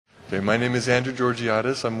Okay, my name is Andrew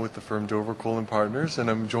Georgiadis. I'm with the firm Dover, Kohl & Partners, and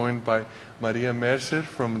I'm joined by Maria Mercer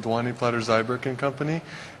from Duany, Plater-Zyberk and Company,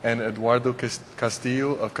 and Eduardo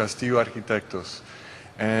Castillo of Castillo Arquitectos.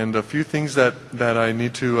 And a few things that I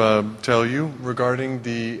need to tell you regarding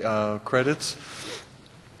the credits.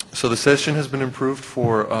 So the session has been approved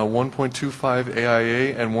for 1.25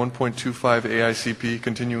 AIA and 1.25 AICP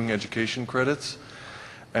continuing education credits.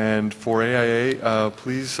 And for AIA,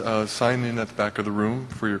 please sign in at the back of the room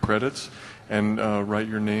for your credits and write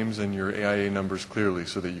your names and your AIA numbers clearly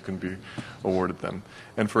so that you can be awarded them.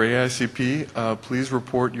 And for AICP, please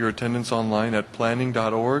report your attendance online at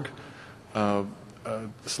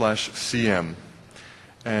planning.org/CM.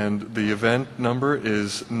 And the event number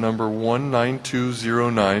is number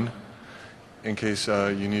 19209 in case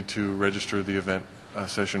you need to register the event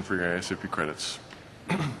session for your AICP credits.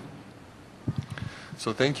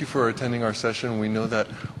 So thank you for attending our session. We know that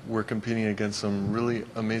we're competing against some really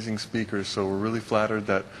amazing speakers, so we're really flattered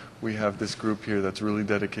that we have this group here that's really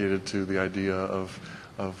dedicated to the idea of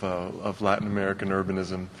Latin American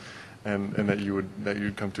urbanism, and that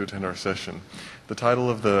you'd come to attend our session. The title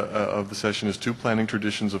of the session is Two Planning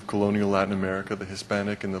Traditions of Colonial Latin America, the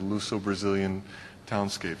Hispanic and the Luso-Brazilian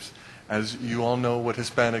Townscapes. As you all know what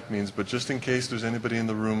Hispanic means, but just in case there's anybody in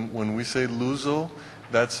the room, when we say Luso,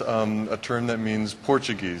 that's a term that means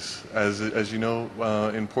Portuguese. As you know,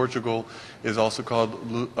 in Portugal is also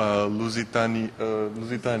called Lusitania.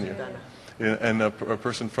 And a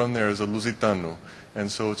person from there is a Lusitano.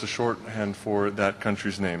 And so it's a shorthand for that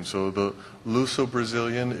country's name. So the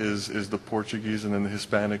Luso-Brazilian is the Portuguese, and then the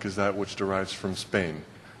Hispanic is that which derives from Spain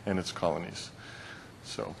and its colonies.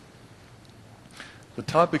 So the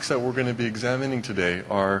topics that we're going to be examining today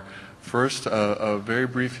are first, a very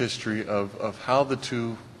brief history of how the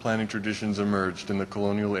two planning traditions emerged in the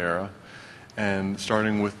colonial era, and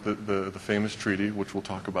starting with the famous treaty, which we'll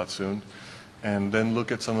talk about soon, and then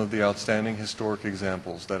look at some of the outstanding historic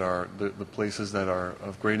examples that are the places that are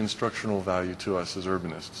of great instructional value to us as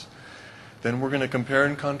urbanists. Then we're going to compare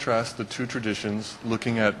and contrast the two traditions,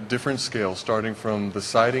 looking at different scales, starting from the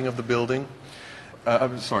siding of the building,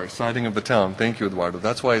 siding of the town. Thank you, Eduardo.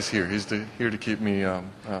 That's why he's here. He's here to keep me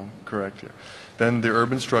correct here. Then the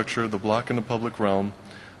urban structure, the block in the public realm,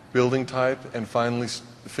 building type, and finally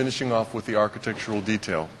finishing off with the architectural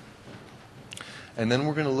detail. And then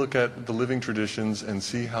we're going to look at the living traditions and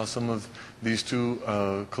see how some of these two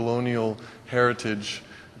colonial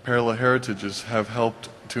parallel heritages have helped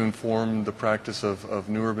to inform the practice of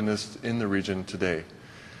new urbanists in the region today.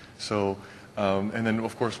 So, and then,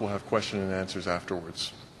 of course, we'll have question and answers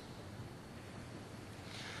afterwards.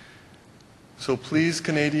 So please,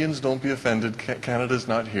 Canadians, don't be offended. Canada's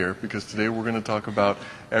not here, because today we're going to talk about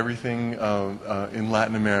everything in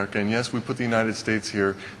Latin America. And yes, we put the United States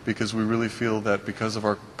here because we really feel that because of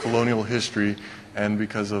our colonial history and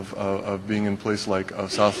because of being in a place like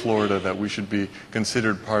South Florida, that we should be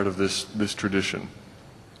considered part of this tradition.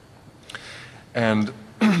 And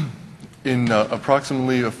in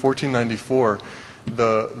approximately 1494,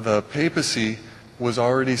 the papacy was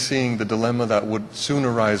already seeing the dilemma that would soon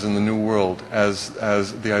arise in the New World as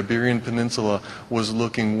the Iberian Peninsula was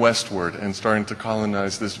looking westward and starting to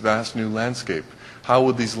colonize this vast new landscape. How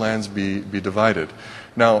would these lands be divided?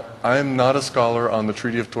 Now, I am not a scholar on the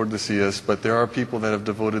Treaty of Tordesillas, but there are people that have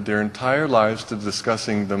devoted their entire lives to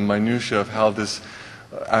discussing the minutiae of how this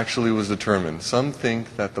actually was determined. Some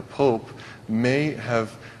think that the Pope may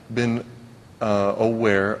have been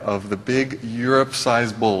aware of the big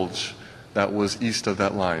Europe-sized bulge that was east of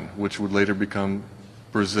that line, which would later become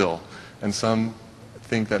Brazil. And some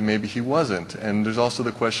think that maybe he wasn't. And there's also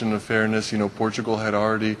the question of fairness. You know, Portugal had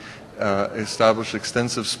already established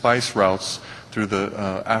extensive spice routes through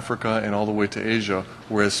Africa and all the way to Asia,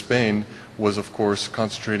 whereas Spain was, of course,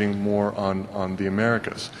 concentrating more on the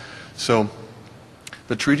Americas. So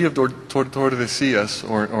the Treaty of Tordesillas,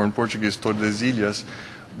 or in Portuguese, Tordesillas,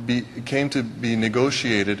 came to be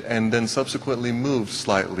negotiated and then subsequently moved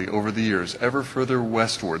slightly over the years, ever further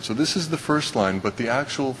westward. So this is the first line, but the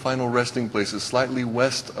actual final resting place is slightly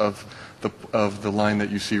west of the line that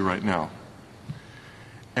you see right now.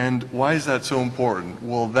 And why is that so important?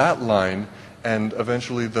 Well, that line, and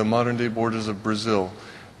eventually the modern-day borders of Brazil,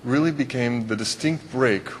 really became the distinct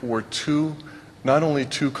break where not only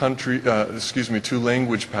two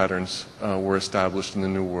language patterns were established in the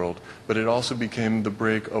New World, but it also became the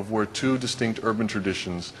break of where two distinct urban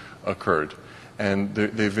traditions occurred. And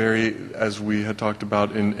they vary, as we had talked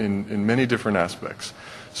about, in many different aspects.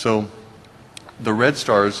 So the red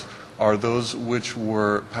stars are those which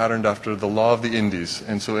were patterned after the law of the Indies.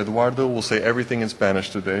 And so Eduardo will say everything in Spanish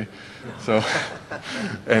today. So,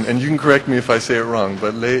 and you can correct me if I say it wrong,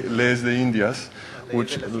 but leyes de Indias,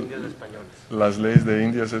 which, las leyes de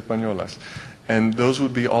Indias españolas. And those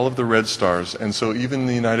would be all of the red stars. And so even in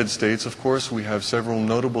the United States, of course, we have several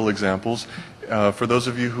notable examples. For those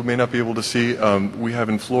of you who may not be able to see, we have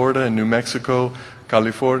in Florida and New Mexico,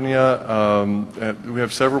 California, we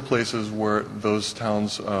have several places where those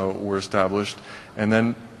towns were established. And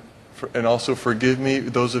then, and also forgive me,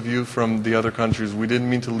 those of you from the other countries, we didn't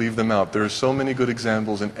mean to leave them out. There are so many good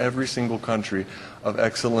examples in every single country of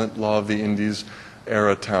excellent Law of the Indies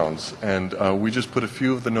era towns. And we just put a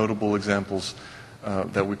few of the notable examples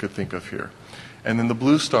that we could think of here. And then the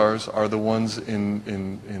blue stars are the ones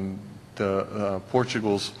in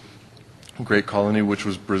Portugal's great colony, which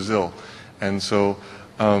was Brazil. And so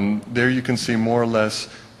there you can see more or less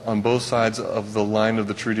on both sides of the line of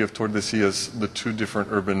the Treaty of Tordesillas the two different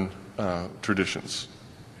urban traditions.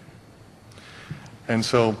 And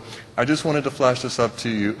so I just wanted to flash this up to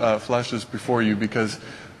you, flash this before you, because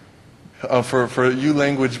for you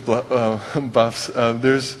language buffs,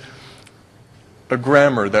 there's a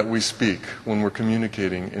grammar that we speak when we're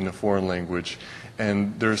communicating in a foreign language.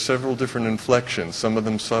 And there are several different inflections, some of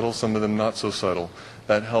them subtle, some of them not so subtle,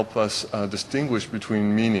 that help us distinguish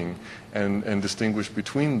between meaning and distinguish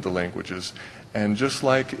between the languages. And just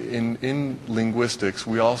like in linguistics,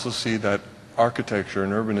 we also see that architecture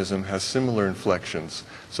and urbanism has similar inflections.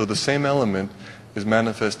 So the same element is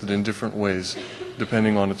manifested in different ways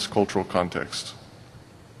depending on its cultural context.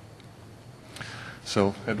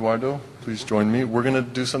 So, Eduardo, please join me. We're going to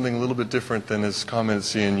do something a little bit different than is common at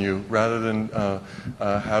CNU. Rather than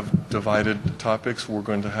have divided topics, we're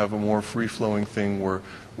going to have a more free-flowing thing where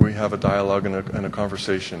we have a dialogue and a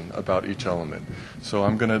conversation about each element. So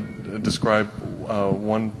I'm going to describe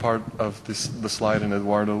one part of the slide, and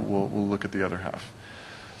Eduardo will look at the other half.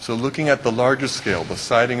 So looking at the largest scale, the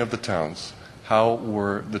siting of the towns, how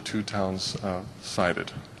were the two towns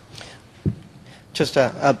sited? Just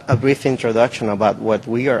a brief introduction about what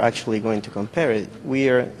we are actually going to compare. We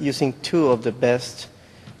are using two of the best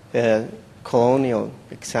colonial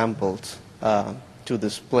examples to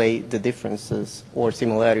display the differences or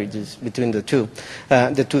similarities between the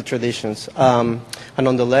two traditions. And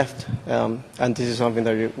on the left, and this is something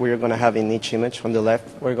that we're going to have in each image, on the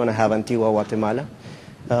left we're going to have Antigua, Guatemala,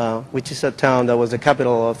 which is a town that was the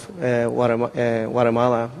capital of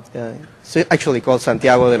Guatemala, actually called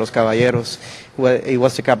Santiago de los Caballeros. It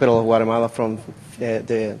was the capital of Guatemala from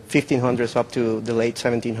the 1500s up to the late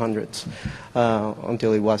 1700s,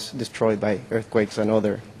 until it was destroyed by earthquakes and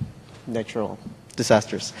other natural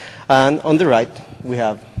disasters. And on the right, we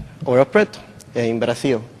have Ouro Preto in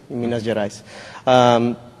Brazil, in Minas Gerais.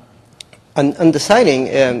 And the siting,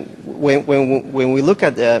 when we look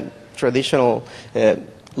at the traditional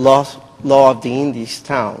law of the Indies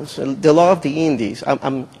towns. The law of the Indies,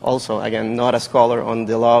 I'm also, again, not a scholar on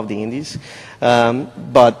the law of the Indies,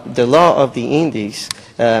 but the law of the Indies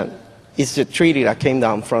is the treaty that came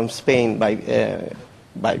down from Spain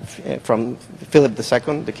from Philip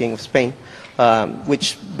II, the King of Spain,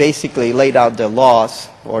 which basically laid out the laws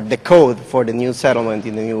or the code for the new settlement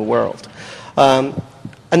in the New World.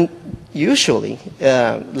 And usually,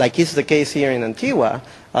 like is the case here in Antigua,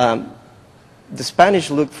 the Spanish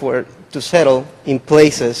look to settle in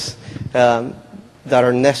places that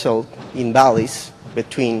are nestled in valleys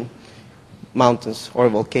between mountains or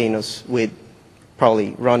volcanoes with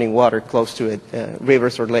probably running water close to it,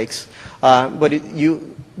 rivers or lakes. But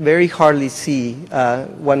you very hardly see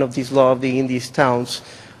one of these law of the Indies towns,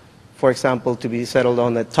 for example, to be settled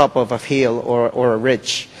on the top of a hill or a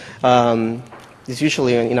ridge. It's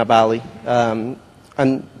usually in a valley, and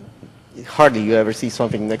hardly you ever see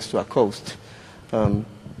something next to a coast. And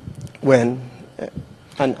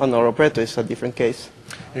Ouro Preto is a different case.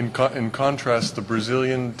 In contrast, the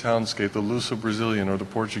Brazilian townscape, the Luso-Brazilian or the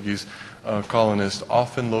Portuguese colonists,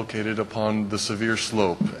 often located upon the severe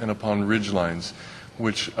slope and upon ridgelines,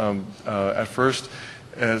 which at first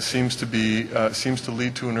seems to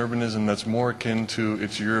lead to an urbanism that's more akin to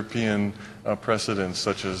its European precedents,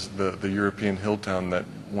 such as the European hill town that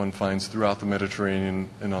one finds throughout the Mediterranean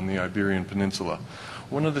and on the Iberian Peninsula.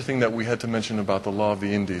 One other thing that we had to mention about the law of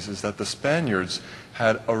the Indies is that the Spaniards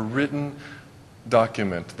had a written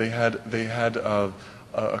document. They had a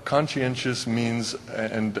conscientious means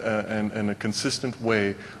and a consistent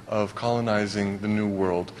way of colonizing the New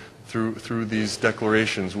World through these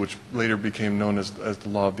declarations, which later became known as the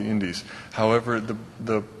Law of the Indies. However,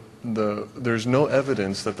 the there's no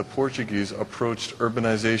evidence that the Portuguese approached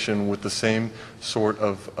urbanization with the same sort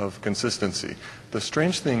of consistency. The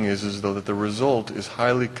strange thing is though that the result is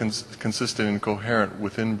highly consistent and coherent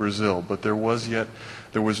within Brazil, but there was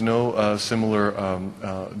no similar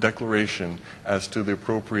declaration as to the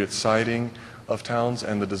appropriate siting of towns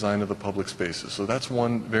and the design of the public spaces. So that's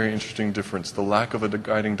one very interesting difference, the lack of a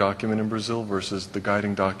guiding document in Brazil versus the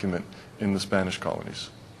guiding document in the Spanish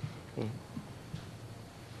colonies.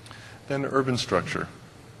 Then urban structure.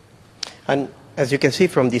 And as you can see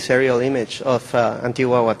from this aerial image of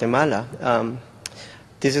Antigua, Guatemala,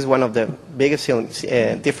 this is one of the biggest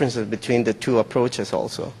differences between the two approaches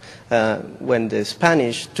also. When the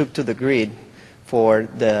Spanish took to the grid for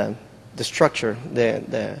the structure,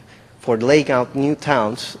 for laying out new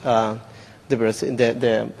towns,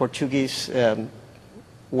 the Portuguese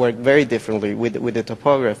worked very differently with the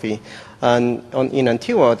topography. And in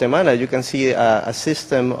Antigua, Guatemala, you can see a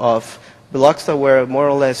system of blocks that were more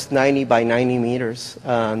or less 90 by 90 meters.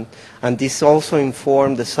 And this also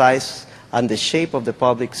informed the size and the shape of the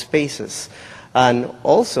public spaces. And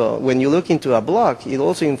also, when you look into a block, it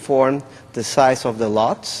also informed the size of the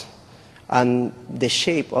lots and the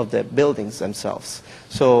shape of the buildings themselves.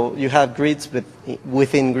 So you have grids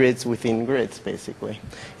within grids within grids, basically.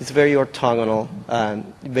 It's very orthogonal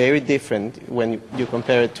and very different when you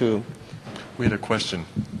compare it to... We had a question.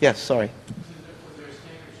 Yes, sorry.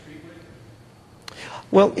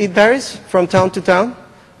 Well, it varies from town to town,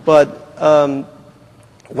 but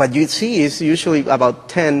what you see is usually about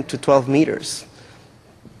 10 to 12 meters.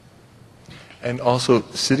 And also,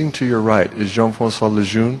 sitting to your right is Jean-François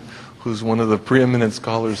Lejeune, who's one of the preeminent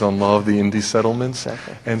scholars on law of the Indies settlements.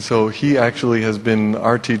 Exactly. And so he actually has been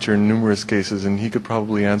our teacher in numerous cases, and he could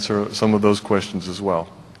probably answer some of those questions as well.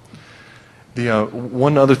 The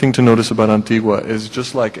one other thing to notice about Antigua is,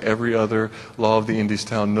 just like every other law of the Indies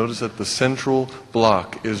town, notice that the central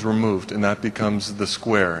block is removed and that becomes the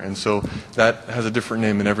square. And so that has a different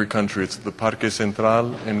name in every country. It's the Parque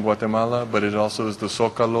Central in Guatemala, but it also is the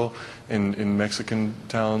Zócalo in Mexican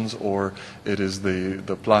towns, or it is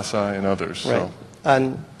the Plaza in others. Right. So.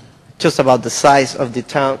 And just about the size of the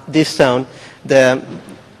town, this town, the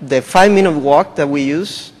 5-minute walk that we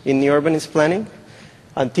use in the urbanist planning,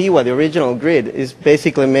 Antigua, the original grid, is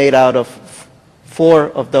basically made out of 4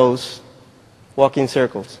 of those walking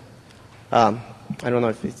circles. I don't know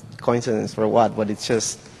if it's coincidence or what, but it's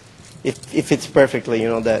just, it fits perfectly, you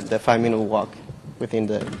know, the 5-minute walk within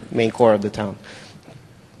the main core of the town.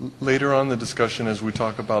 Later on in the discussion, as we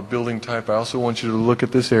talk about building type, I also want you to look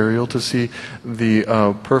at this aerial to see the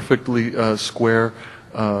perfectly square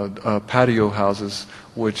patio houses,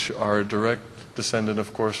 which are a direct descendant,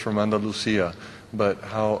 of course, from Andalusia. But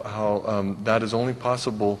how that is only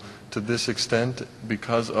possible to this extent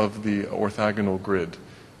because of the orthogonal grid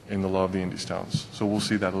in the law of the Indies towns. So we'll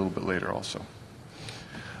see that a little bit later also.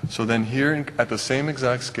 So then here at the same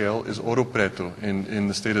exact scale is Ouro Preto in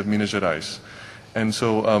the state of Minas Gerais. And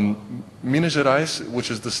so Minas Gerais,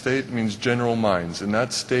 which is the state, means general mines. And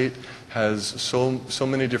that state has so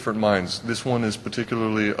many different mines. This one is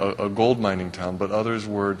particularly a gold mining town, but others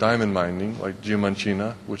were diamond mining, like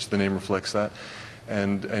Diamantina, which the name reflects that.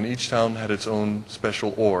 And each town had its own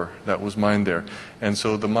special ore that was mined there. And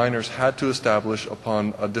so the miners had to establish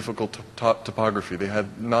upon a difficult topography. They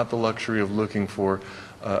had not the luxury of looking for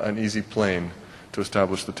an easy plain to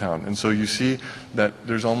establish the town. And so you see that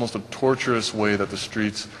there's almost a torturous way that the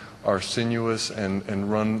streets are sinuous and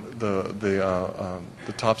run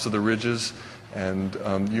the tops of the ridges, and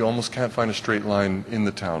you almost can't find a straight line in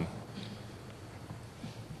the town.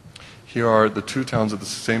 Here are the 2 towns at the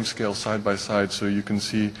same scale side by side, so you can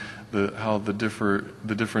see how the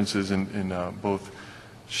differences in both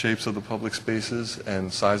shapes of the public spaces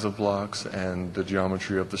and size of blocks and the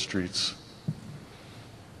geometry of the streets.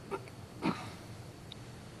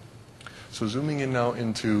 So zooming in now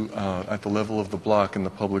into at the level of the block in the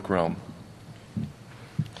public realm.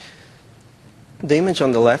 The image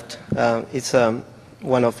on the left, it's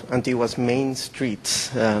one of Antigua's main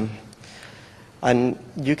streets. And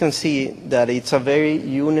you can see that it's a very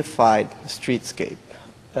unified streetscape.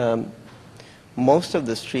 Most of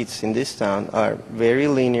the streets in this town are very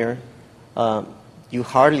linear. You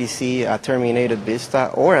hardly see a terminated vista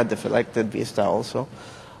or a deflected vista also.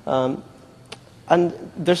 And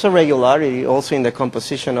there's a regularity also in the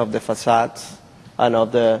composition of the facades and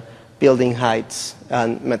of the building heights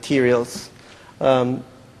and materials. The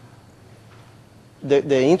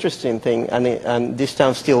interesting thing, and this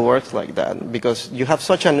town still works like that, because you have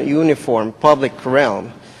such a uniform public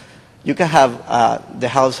realm. You can have the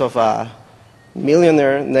house of a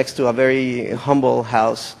millionaire next to a very humble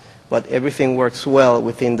house but everything works well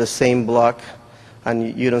within the same block,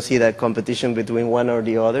 and you don't see that competition between one or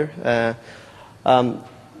the other.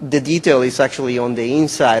 The detail is actually on the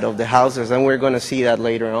inside of the houses, and we're going to see that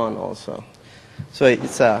later on also. So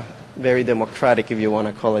it's very democratic, if you want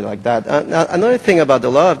to call it like that. Another thing about the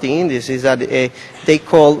law of the Indies is that they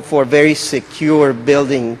call for very secure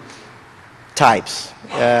building types,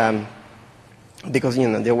 because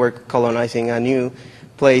they were colonizing a new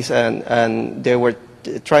place, and they were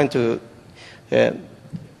trying to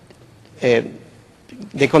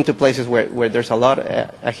they come to places where there's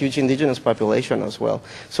a huge indigenous population as well.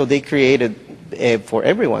 So they created for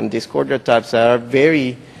everyone these courtyard types that are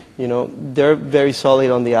very, they're very solid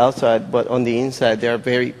on the outside, but on the inside they are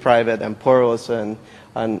very private and porous and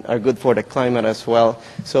are good for the climate as well.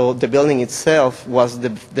 So the building itself was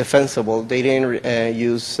defensible. They didn't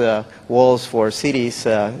use walls for cities.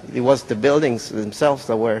 It was the buildings themselves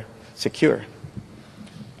that were secure.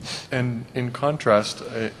 And in contrast,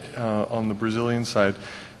 on the Brazilian side,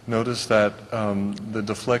 notice that the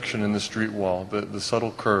deflection in the street wall, the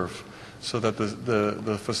subtle curve, so that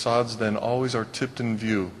the facades then always are tipped in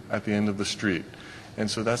view at the end of the street. And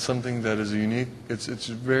so that's something that is unique. It's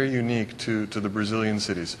very unique to the Brazilian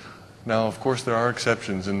cities. Now, of course, there are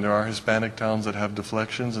exceptions, and there are Hispanic towns that have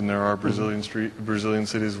deflections, and there are Brazilian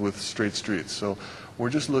cities with straight streets. So we're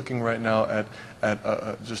just looking right now at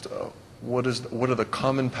what are the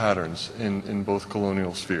common patterns in both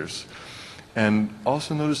colonial spheres. And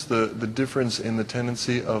also notice the difference in the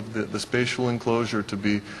tendency of the spatial enclosure to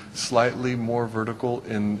be slightly more vertical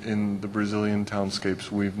in the Brazilian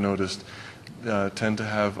townscapes. We've noticed tend to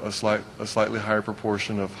have a slightly higher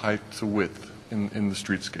proportion of height to width in the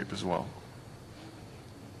streetscape as well.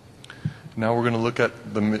 Now we're going to look at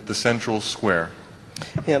the central square.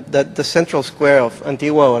 Yeah, the central square of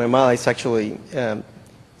Antigua, Guatemala is actually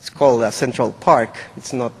it's called a Central Park.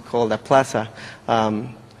 It's not called a plaza.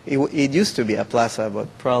 It used to be a plaza, but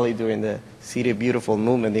probably during the City Beautiful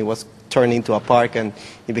movement, it was turned into a park, and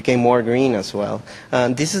it became more green as well.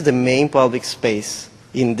 This is the main public space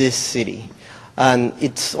in this city, and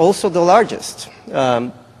it's also the largest.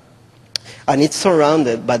 And it's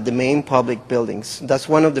surrounded by the main public buildings. That's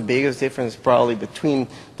one of the biggest differences probably between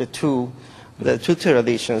the two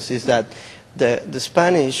traditions, is that the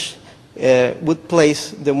Spanish would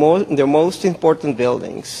place the most important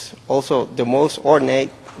buildings, also the most ornate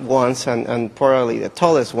ones, and probably the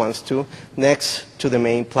tallest ones too, next to the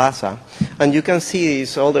main plaza. And you can see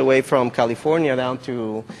this all the way from California down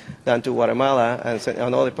to Guatemala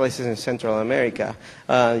and other places in Central America.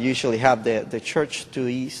 Usually have the church to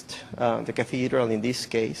the east, the cathedral in this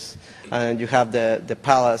case, and you have the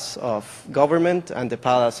Palace of Government and the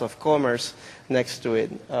Palace of Commerce next to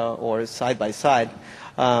it, or side by side.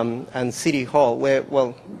 And City Hall,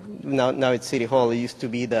 now it's City Hall. It used to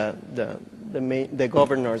be the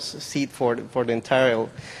governor's seat for the entire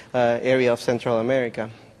area of Central America.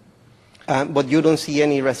 But you don't see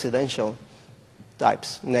any residential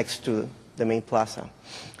types next to the main plaza.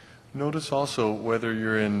 Notice also, whether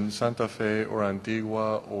you're in Santa Fe or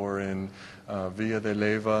Antigua or in Villa de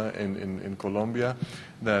Leyva in Colombia,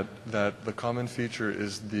 that the common feature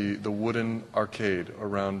is the wooden arcade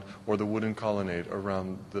around, or the wooden colonnade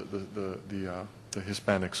around the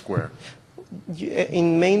Hispanic square.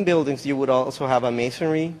 In main buildings, you would also have a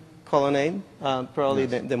masonry colonnade. Probably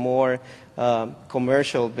yes. the more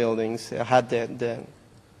commercial buildings had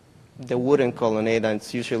the wooden colonnade, and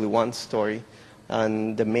it's usually one story.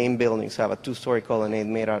 And the main buildings have a two-story colonnade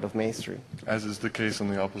made out of masonry. As is the case on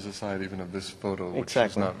the opposite side even of this photo, which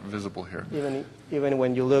exactly. is not visible here. Even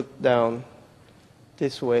when you look down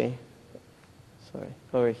this way,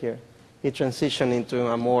 over here, it transitioned into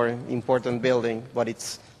a more important building, but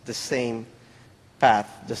it's the same path,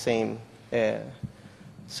 the same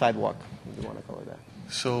sidewalk, if you want to call it that.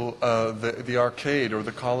 So the arcade or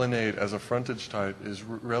the colonnade as a frontage type is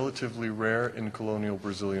relatively rare in colonial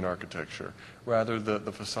Brazilian architecture. Rather,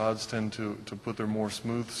 the facades tend to put their more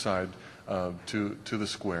smooth side to the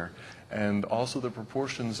square. And also the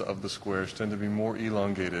proportions of the squares tend to be more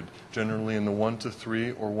elongated, generally in the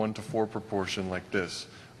 1:3 or 1:4 proportion like this,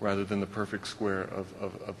 rather than the perfect square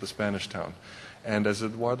of the Spanish town. And as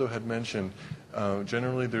Eduardo had mentioned,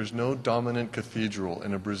 generally there's no dominant cathedral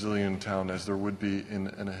in a Brazilian town as there would be in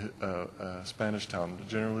a Spanish town.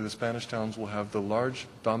 Generally the Spanish towns will have the large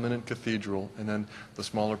dominant cathedral and then the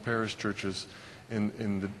smaller parish churches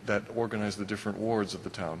that organize the different wards of the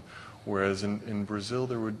town. Whereas in Brazil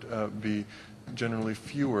there would be generally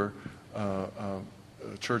fewer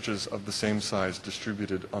churches of the same size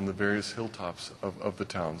distributed on the various hilltops of the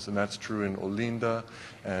towns. And that's true in Olinda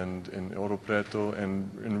and in Ouro Preto and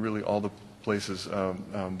in really all the places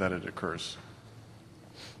that it occurs.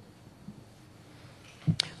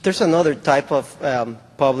 There's another type of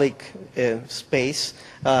public space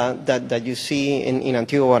that you see in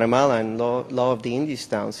Antigua, Guatemala, and law of the Indies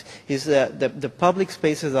towns, is the public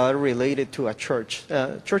spaces that are related to a church.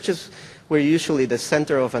 Churches were usually the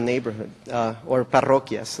center of a neighborhood, or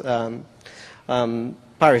parroquias,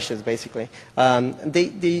 parishes, basically.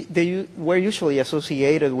 They were usually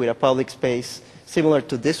associated with a public space similar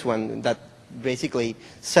to this one that basically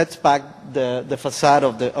sets back the facade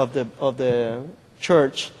of the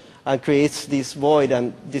church and creates this void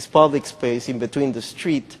and this public space in between the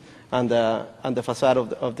street and the facade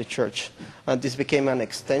of the church. And this became an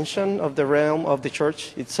extension of the realm of the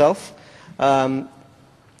church itself. And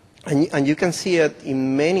you can see it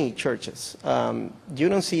in many churches. You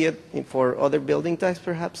don't see it for other building types,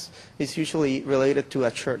 perhaps. It's usually related to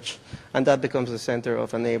a church, and that becomes the center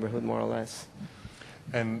of a neighborhood, more or less.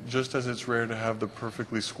 And just as it's rare to have the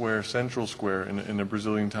perfectly square central square in a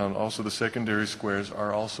Brazilian town, also the secondary squares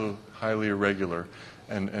are also highly irregular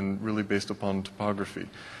and really based upon topography.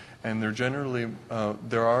 And they're generally,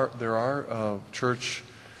 there are church,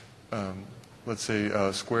 let's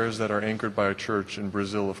say, squares that are anchored by a church in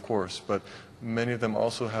Brazil, of course, but many of them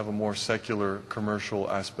also have a more secular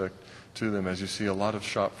commercial aspect to them, as you see a lot of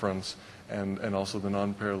shop fronts and also the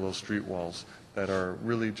non-parallel street walls that are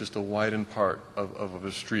really just a widened part of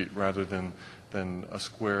a street rather than a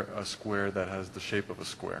square that has the shape of a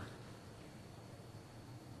square.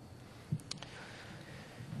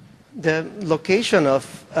 The location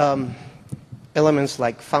of elements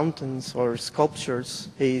like fountains or sculptures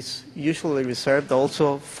is usually reserved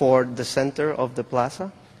also for the center of the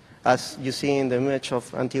plaza. As you see in the image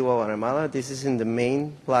of Antigua, Guatemala, this is in the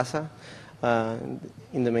main plaza,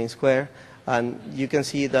 in the main square. And you can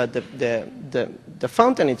see that the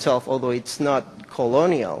fountain itself, although it's not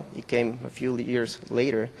colonial, it came a few years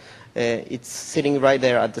later, it's sitting right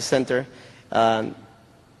there at the center,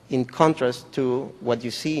 in contrast to what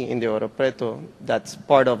you see in the Ouro Preto, that's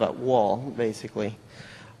part of a wall, basically.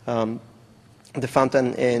 The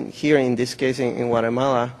fountain, and here in this case in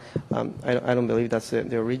Guatemala, I don't believe that's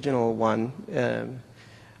the original one,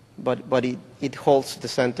 but it holds the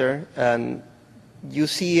center, and you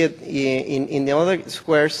see it in the other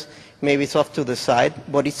squares, maybe it's off to the side,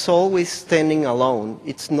 but it's always standing alone.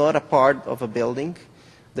 It's not a part of a building.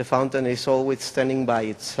 The fountain is always standing by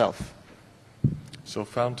itself. So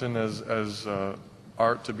fountain as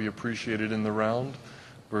art to be appreciated in the round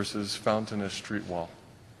versus fountain as street wall.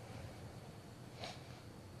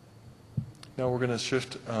 Now we're going to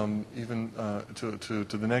shift even to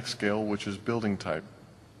the next scale, which is building type.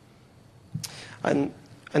 And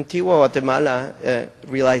Antigua, Guatemala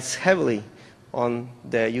relies heavily on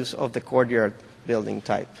the use of the courtyard building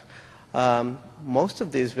type. Most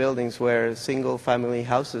of these buildings were single-family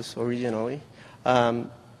houses originally, and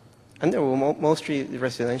they were mostly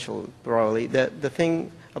residential, probably. The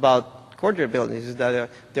thing about courtyard buildings is that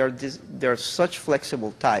there are such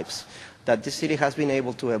flexible types that the city has been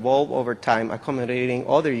able to evolve over time, accommodating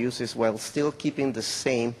other uses while still keeping the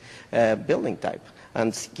same building type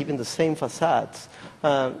and keeping the same facades.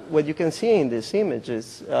 What you can see in this image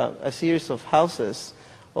is a series of houses,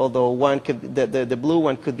 although one could, the blue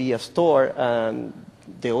one could be a store, and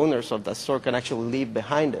the owners of that store can actually live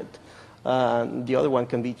behind it. The other one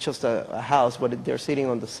can be just a house, but they're sitting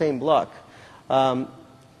on the same block. And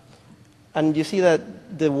you see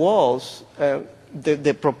that the walls,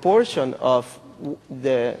 the proportion of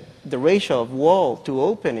the ratio of wall to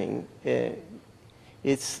opening,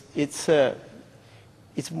 it's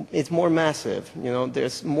more massive. You know,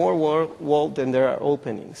 there's more wall than there are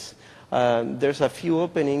openings. There's a few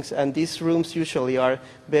openings, and these rooms usually are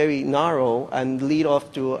very narrow and lead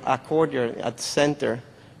off to a courtyard at the center,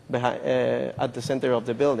 at the center of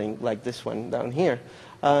the building, like this one down here.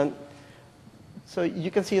 So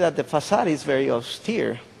you can see that the facade is very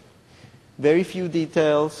austere. Very few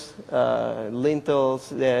details, lintels,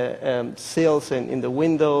 the sills in the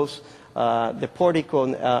windows, the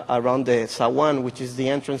portico around the saguan, which is the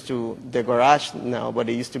entrance to the garage now, but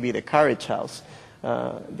it used to be the carriage house,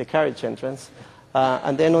 the carriage entrance.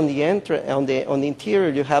 And then on the interior,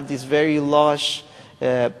 you have this very lush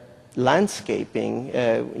landscaping,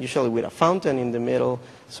 usually with a fountain in the middle,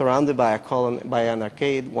 surrounded by a column, by an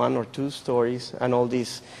arcade, 1 or 2 stories, and all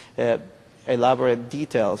these elaborate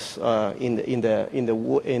details in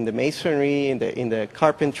the masonry, in the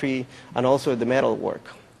carpentry, and also the metalwork.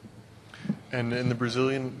 And in the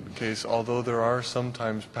Brazilian case, although there are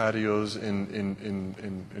sometimes patios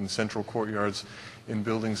in central courtyards in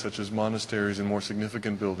buildings such as monasteries and more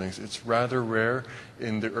significant buildings, it's rather rare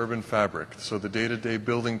in the urban fabric. So the day-to-day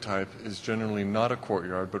building type is generally not a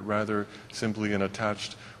courtyard, but rather simply an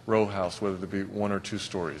attached row house, whether it be 1 or 2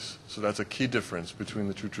 stories. So that's a key difference between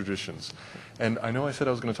the two traditions. And I know I said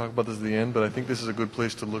I was going to talk about this at the end, but I think this is a good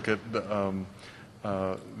place to look at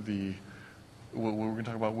we're going to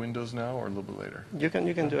talk about windows now, or a little bit later? You can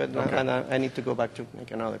do it now, okay. and I need to go back to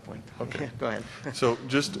make another point. Okay. Go ahead. So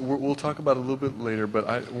just, we'll talk about it a little bit later, but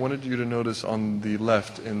I wanted you to notice on the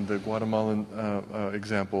left in the Guatemalan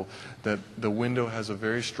example that the window has a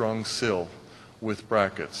very strong sill with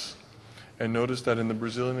brackets. And notice that in the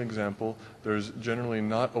Brazilian example, there's generally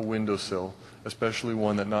not a window sill, especially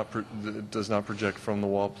one that does not project from the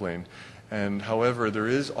wall plane. And however, there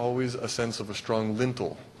is always a sense of a strong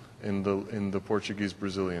lintel in the Portuguese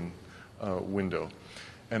Brazilian window.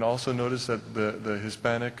 And also notice that the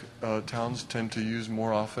Hispanic towns tend to use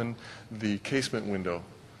more often the casement window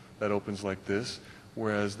that opens like this,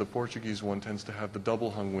 whereas the Portuguese one tends to have the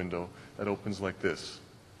double hung window that opens like this,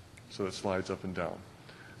 so it slides up and down.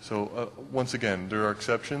 So once again, there are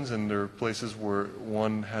exceptions, and there are places where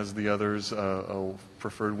one has the other's a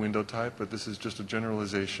preferred window type, but this is just a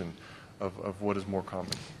generalization of what is more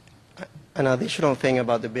common. An additional thing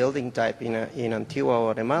about the building type in Antigua,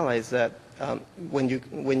 Guatemala is that when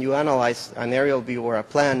you analyze an aerial view or a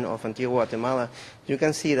plan of Antigua, Guatemala, you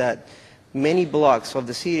can see that many blocks of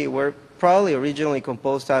the city were probably originally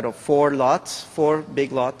composed out of 4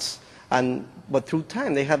 big lots, but through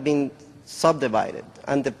time they have been subdivided,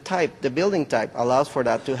 and the building type allows for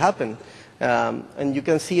that to happen. And you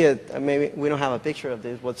can see it, maybe we don't have a picture of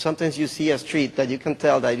this, but sometimes you see a street that you can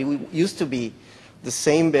tell that it used to be the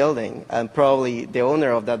same building, and probably the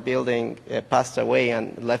owner of that building passed away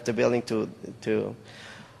and left the building to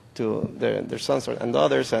their sons and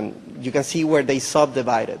daughters, and you can see where they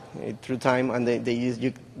subdivided through time, and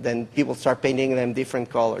then people start painting them different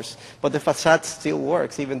colors. But the facade still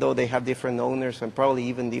works, even though they have different owners and probably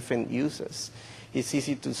even different uses. It's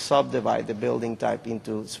easy to subdivide the building type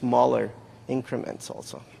into smaller increments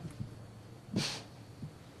also.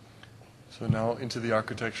 So now into the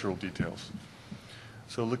architectural details.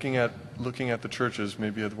 So looking at the churches,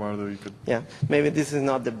 maybe Eduardo, you could... Yeah, maybe this is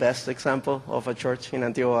not the best example of a church in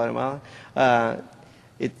Antigua, Guatemala.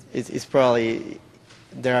 It's probably,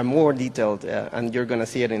 there are more detailed, and you're going to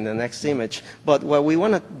see it in the next image. But what we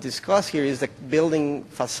want to discuss here is the building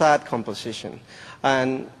facade composition.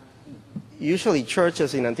 And usually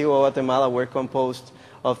churches in Antigua, Guatemala were composed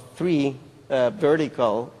of 3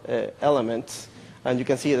 vertical elements. And you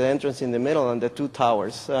can see the entrance in the middle and the 2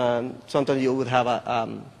 towers. Sometimes you would have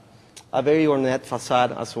a very ornate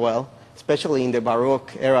facade as well, especially in the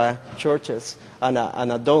Baroque era churches, and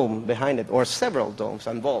a dome behind it, or several domes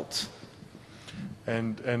and vaults.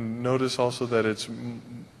 And notice also that it's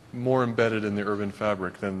more embedded in the urban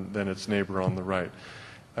fabric than its neighbor on the right.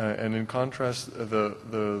 And in contrast,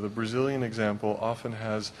 the Brazilian example often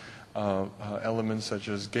has elements such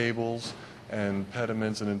as gables and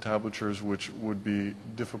pediments and entablatures, which would be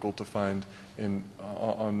difficult to find in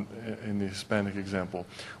the Hispanic example.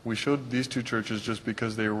 We showed these 2 churches just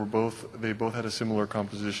because they both had a similar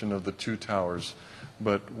composition of the 2 towers,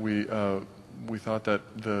 but we thought that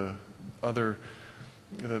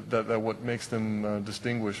that what makes them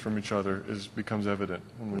distinguished from each other becomes evident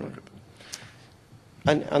when we look at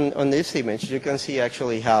them. And on this image, you can see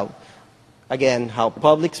actually how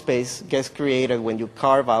public space gets created when you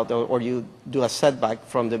carve out or you do a setback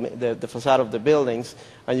from the facade of the buildings,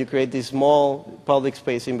 and you create this small public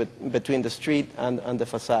space in between the street and the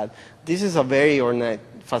facade. This is a very ornate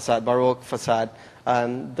facade, Baroque facade,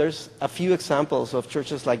 and there's a few examples of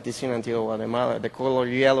churches like this in Antigua, Guatemala. The color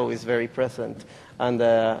yellow is very present, and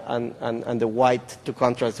the white to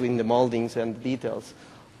contrast with the moldings and the details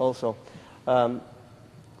also.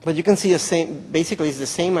 But you can see the same. Basically, it's the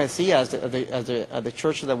same idea as the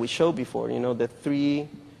church that we showed before. You know, the three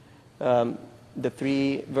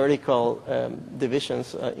vertical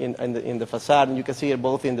divisions in the facade, and you can see it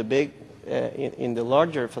both in the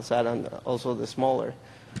larger facade and also the smaller.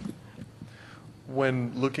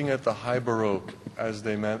 When looking at the high Baroque as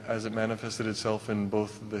it manifested itself in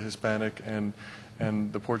both the Hispanic and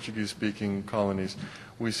the Portuguese-speaking colonies,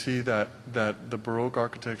 we see that the Baroque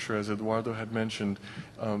architecture, as Eduardo had mentioned,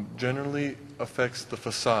 generally affects the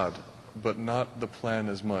facade, but not the plan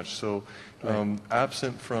as much. So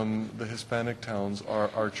absent from the Hispanic towns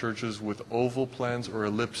are churches with oval plans or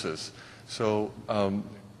ellipses. So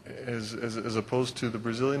as opposed to the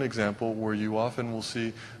Brazilian example, where you often will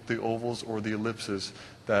see the ovals or the ellipses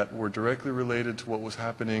that were directly related to what was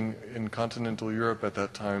happening in continental Europe at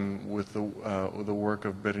that time with the work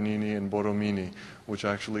of Bernini and Borromini, which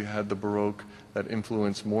actually had the Baroque that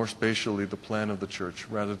influenced more spatially the plan of the church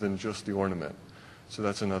rather than just the ornament. So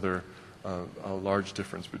that's another a large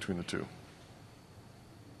difference between the two.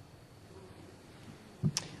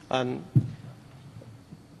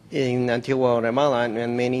 In Antigua, Guatemala,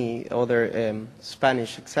 and many other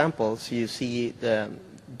Spanish examples, you see the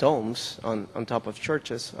domes on top of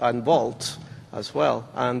churches and vaults as well,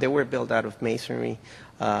 and they were built out of masonry,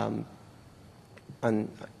 and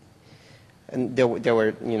they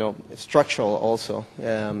were, you know, structural also.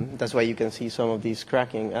 That's why you can see some of these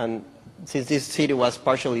cracking. And since this city was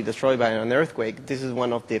partially destroyed by an earthquake, this is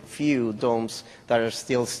one of the few domes that are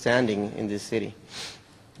still standing in this city.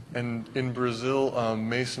 And in Brazil,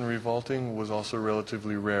 masonry vaulting was also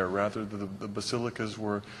relatively rare. Rather, the basilicas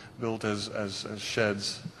were built as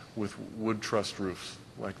sheds with wood trussed roofs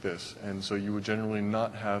like this. And so you would generally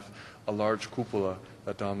not have a large cupola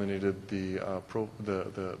that dominated the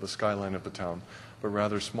skyline of the town, but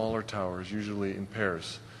rather smaller towers, usually in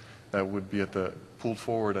pairs, that would be pulled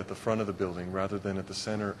forward at the front of the building rather than at the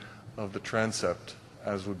center of the transept,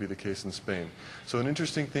 as would be the case in Spain. So an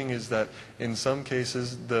interesting thing is that in some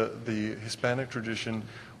cases the Hispanic tradition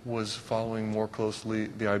was following more closely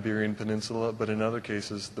the Iberian Peninsula, but in other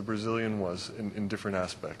cases the Brazilian was in different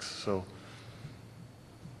aspects. So,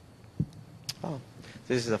 oh,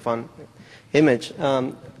 this is a fun image.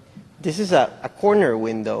 This is a corner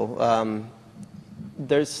window.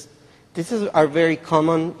 These are very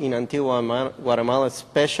common in Antigua, Guatemala,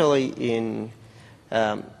 especially in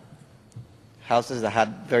houses that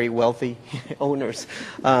had very wealthy owners.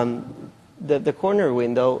 The corner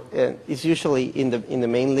window is usually in the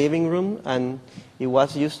main living room, and it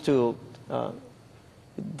was used to.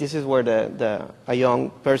 This is where a young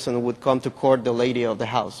person would come to court the lady of the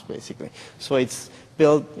house, basically. So it's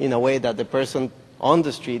built in a way that the person on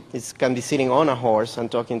the street can be sitting on a horse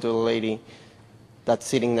and talking to the lady that's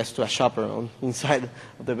sitting next to a chaperone inside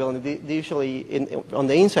of the building. They usually, on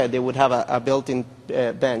the inside, they would have a built-in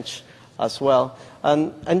bench as well.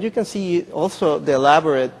 And you can see also the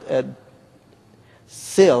elaborate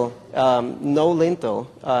sill, no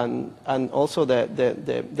lintel, and also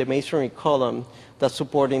the masonry column that's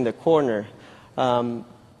supporting the corner. And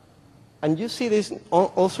you see this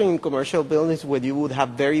also in commercial buildings where you would have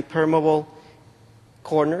very permeable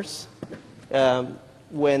corners.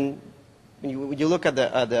 When you look at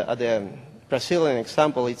the Brazilian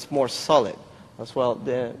example, it's more solid as well.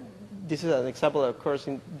 This is an example that occurs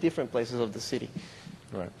in different places of the city.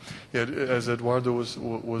 Right. Yeah, as Eduardo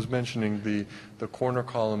was mentioning, the corner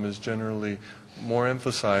column is generally more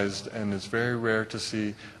emphasized, and it's very rare to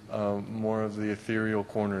see more of the ethereal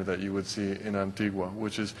corner that you would see in Antigua,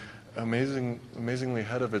 which is amazingly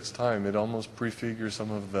ahead of its time. It almost prefigures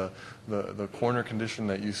some of the corner condition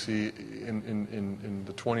that you see in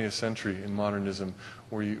the 20th century in modernism,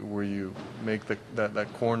 where you make that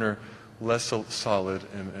corner less solid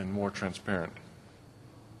and more transparent.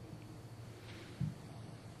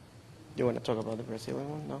 You want to talk about the Brazilian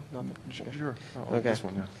one? No, nothing. Sure. Okay. This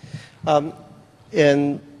one, yeah.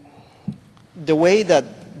 And the way that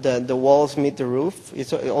the walls meet the roof,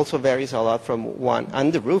 it also varies a lot from one,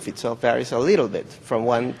 and the roof itself varies a little bit from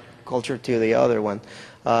one culture to the other one.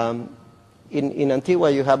 In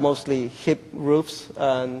Antigua, you have mostly hip roofs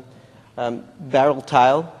and barrel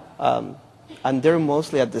tile, and they're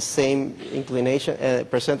mostly at the same inclination.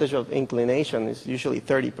 Percentage of inclination is usually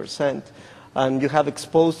 30%, and you have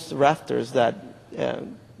exposed rafters that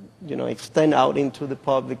extend out into the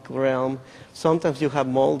public realm. Sometimes you have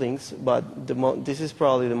moldings, but this is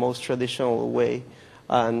probably the most traditional way.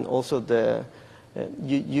 And also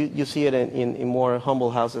you see it in more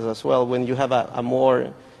humble houses as well. When you have a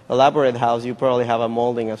more elaborate house, you probably have a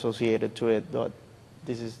molding associated to it, but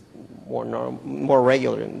this is more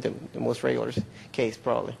regular, in the most regular case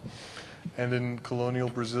probably. And in colonial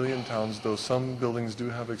Brazilian towns, though some buildings do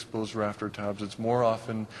have exposed rafter tabs, it's more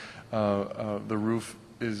often the roof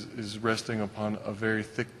is resting upon a very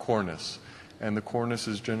thick cornice, and the cornice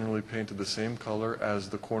is generally painted the same color as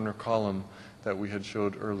the corner column that we had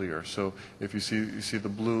showed earlier. So if you see the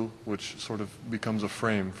blue, which sort of becomes a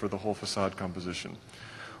frame for the whole facade composition.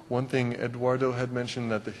 One thing, Eduardo had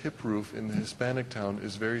mentioned that the hip roof in the Hispanic town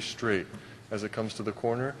is very straight as it comes to the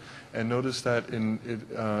corner, and notice that in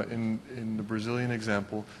the Brazilian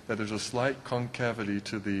example that there's a slight concavity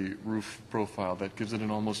to the roof profile that gives it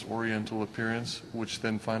an almost oriental appearance, which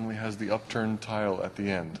then finally has the upturned tile at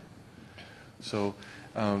the end. So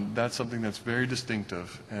that's something that's very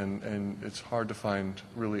distinctive, and it's hard to find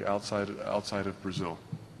really outside of Brazil.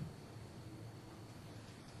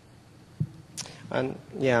 And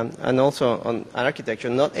yeah, and also on architecture,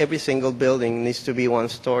 not every single building needs to be one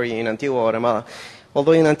story in Antigua, Guatemala.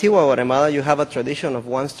 Although in Antigua, Guatemala, you have a tradition of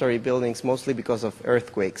one-story buildings mostly because of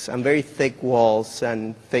earthquakes and very thick walls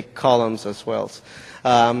and thick columns as well.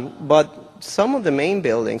 But some of the main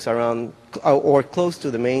buildings around or close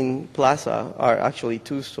to the main plaza are actually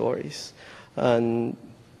 2 stories. And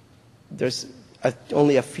there's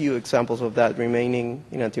only a few examples of that remaining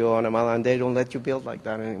in Antigua, Guatemala, and they don't let you build like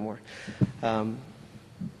that anymore. And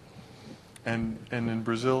in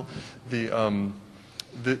Brazil,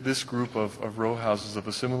 this group of row houses of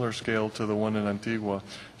a similar scale to the one in Antigua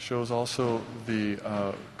shows also the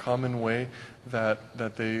common way that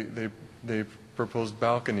they proposed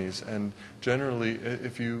balconies. And generally,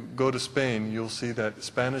 if you go to Spain, you'll see that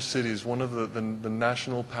Spanish cities, one of the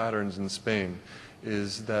national patterns in Spain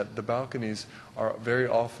is that the balconies are very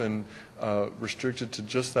often restricted to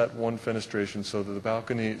just that one fenestration, so that the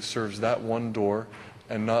balcony serves that one door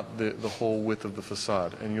and not the whole width of the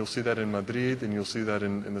facade. And you'll see that in Madrid, and you'll see that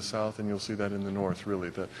in the south, and you'll see that in the north,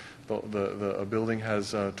 really. A building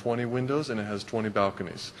has 20 windows and it has 20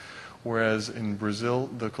 balconies. Whereas in Brazil,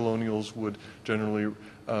 the colonials would generally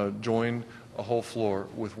join a whole floor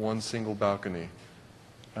with one single balcony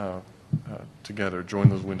together, join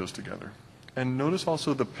those windows together. And notice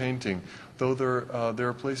also the painting. Though there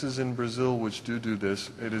are places in Brazil which do this,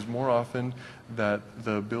 it is more often that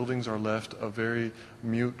the buildings are left a very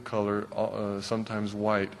mute color, sometimes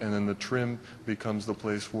white, and then the trim becomes the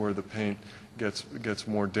place where the paint gets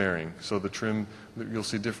more daring. So the trim, you'll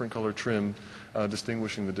see different color trim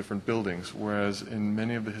distinguishing the different buildings, whereas in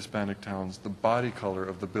many of the Hispanic towns, the body color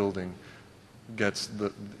of the building gets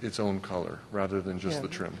its own color rather than just the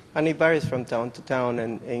trim. And it varies from town to town,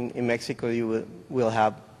 and in Mexico you will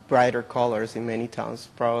have brighter colors in many towns,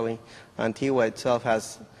 probably. Antigua itself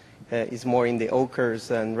is more in the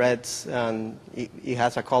ochres and reds, and it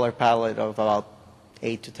has a color palette of about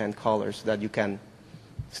 8 to 10 colors that you can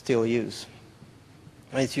still use.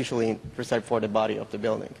 And it's usually reserved for the body of the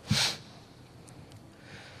building.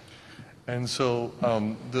 And so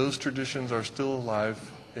those traditions are still alive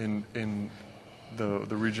in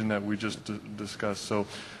the region that we just discussed. So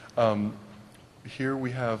here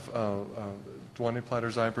we have Duany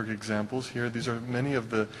Plater-Zyberk examples here. These are many of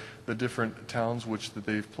the different towns which that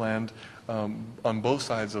they've planned on both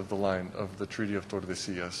sides of the line of the Treaty of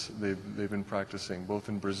Tordesillas. They've been practicing both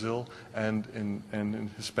in Brazil and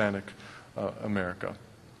in Hispanic America.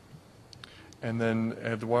 And then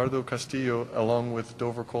Eduardo Castillo, along with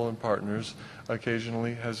Dover Kohl and Partners,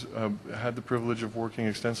 occasionally has had the privilege of working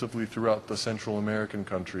extensively throughout the Central American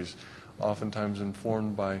countries, oftentimes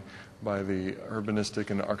informed by the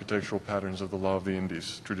urbanistic and architectural patterns of the Law of the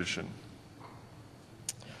Indies tradition.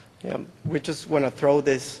 Yeah, we just want to throw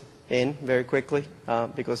this in very quickly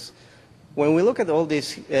because when we look at all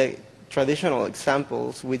these traditional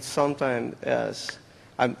examples, we sometimes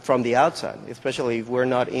from the outside, especially if we're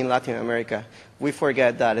not in Latin America, we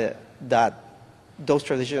forget that those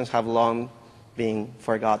traditions have long been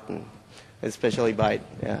forgotten, especially by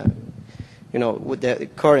with the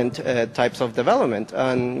current types of development.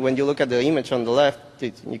 And when you look at the image on the left,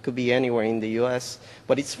 it could be anywhere in the U.S.,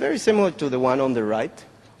 but it's very similar to the one on the right,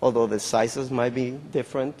 although the sizes might be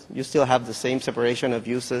different. You still have the same separation of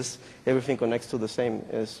uses. Everything connects to the same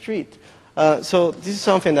street. So this is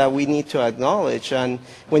something that we need to acknowledge. And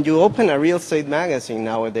when you open a real estate magazine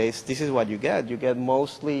nowadays, this is what you get. You get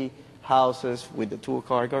mostly houses with the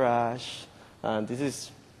two-car garage. And this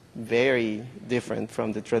is very different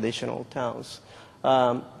from the traditional towns.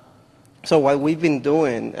 So what we've been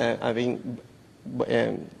doing,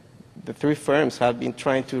 the three firms have been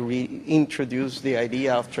trying to reintroduce the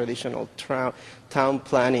idea of traditional town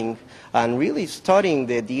planning and really studying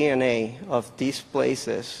the DNA of these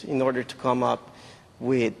places in order to come up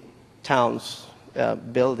with towns,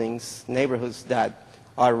 buildings, neighborhoods that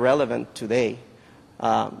are relevant today,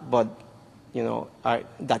 but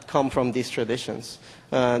that come from these traditions.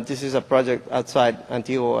 This is a project outside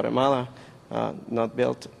Antigua, Guatemala, not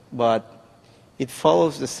built, but it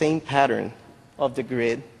follows the same pattern of the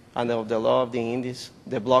grid and of the Law of the Indies,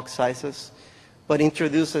 the block sizes, but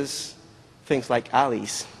introduces things like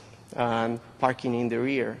alleys and parking in the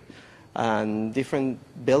rear and different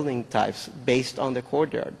building types based on the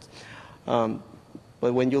courtyard.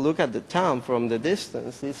 But when you look at the town from the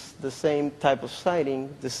distance, it's the same type of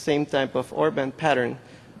siding, the same type of urban pattern,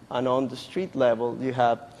 and on the street level you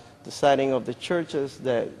have the siding of the churches,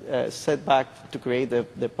 the setback to create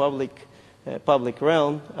the public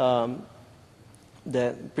realm,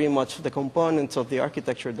 pretty much the components of the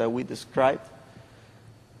architecture that we described.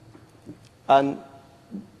 And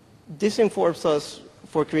this informs us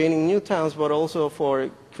for creating new towns, but also for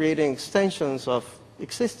creating extensions of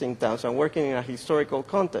existing towns and working in a historical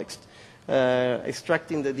context,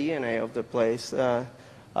 extracting the DNA of the place,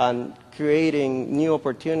 and creating new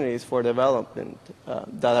opportunities for development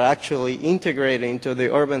that are actually integrated into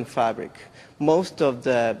the urban fabric. Most of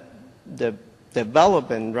the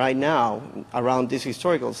development right now around this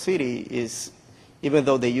historical city is, even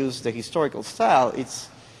though they use the historical style, it's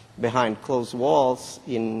behind closed walls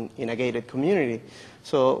in a gated community.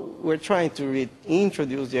 So we're trying to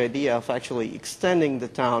reintroduce the idea of actually extending the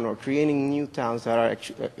town or creating new towns that are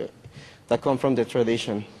that come from the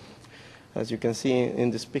tradition. As you can see in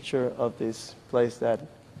this picture of this place that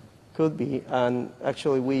could be. And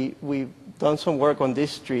actually we've done some work on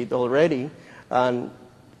this street already, and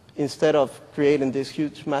instead of creating this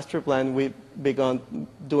huge master plan, we've begun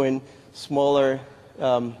doing smaller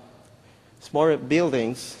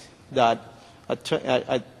buildings that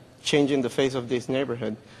are changing the face of this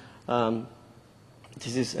neighborhood.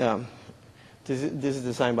 This is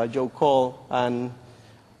designed by Kohl, and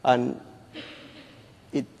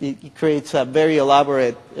it creates a very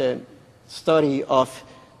elaborate study of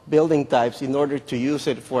building types in order to use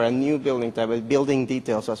it for a new building type, building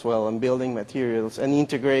details as well, and building materials, and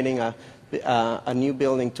integrating a new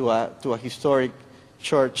building to a historic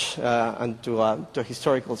church and to a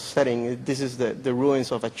historical setting. This is the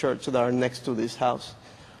ruins of a church that are next to this house.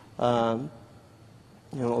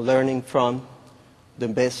 Learning from the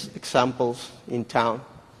best examples in town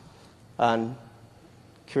and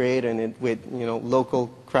creating it with local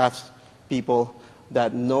crafts people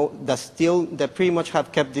that pretty much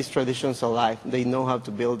have kept these traditions alive. They know how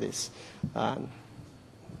to build this.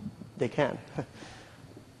 They can.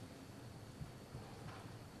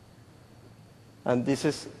 And this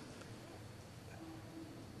is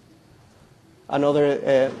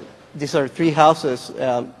another. These are three houses,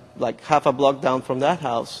 like half a block down from that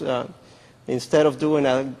house. Instead of doing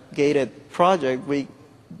a gated project, we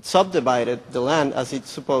subdivided the land as it's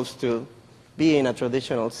supposed to be in a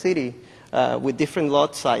traditional city, with different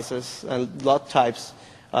lot sizes and lot types,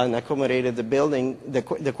 and accommodated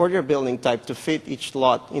the courtyard building type to fit each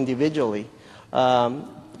lot individually.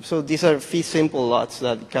 So these are fee simple lots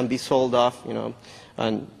that can be sold off,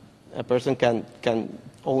 and a person can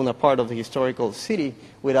own a part of the historical city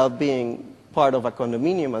without being part of a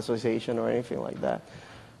condominium association or anything like that.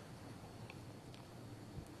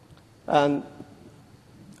 And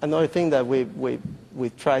another thing that we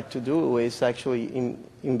tried to do is actually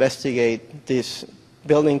investigate these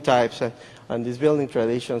building types and these building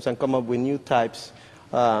traditions and come up with new types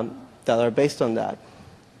that are based on that.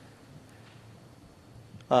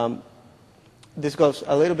 This goes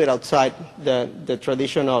a little bit outside the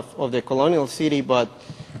tradition of the colonial city, but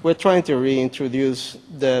we're trying to reintroduce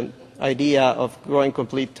the idea of growing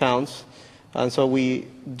complete towns. And so we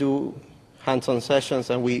do hands-on sessions,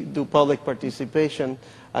 and we do public participation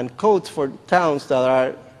and codes for towns that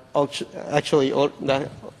are actually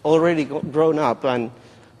already grown up, and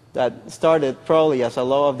that started probably as a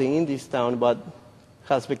law of the Indies town, but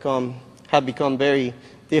have become very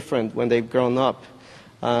different when they've grown up.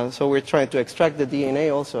 So we're trying to extract the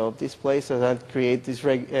DNA also of these places and create these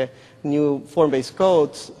new form-based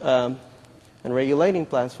codes and regulating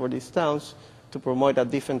plans for these towns to promote a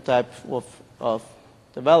different type of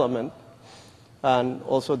development, and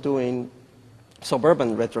also doing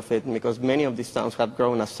suburban retrofitting, because many of these towns have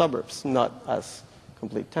grown as suburbs, not as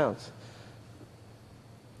complete towns.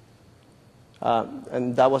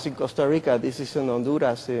 And that was in Costa Rica. This is in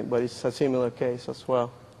Honduras, but it's a similar case as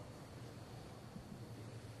well.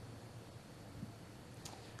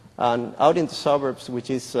 And out in the suburbs,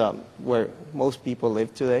 which is where most people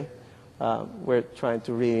live today, we're trying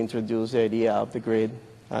to reintroduce the idea of the grid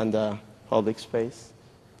and the public space,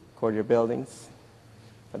 courtyard buildings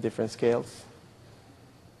at different scales.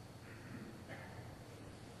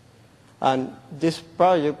 And this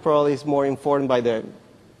project probably is more informed by the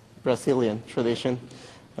Brazilian tradition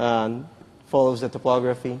and follows the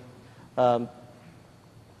topography,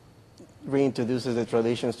 reintroduces the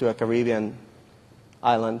traditions to a Caribbean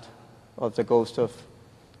island of the coast of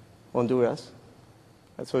Honduras.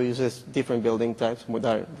 And so it uses different building types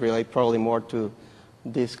that relate probably more to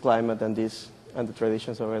this climate and the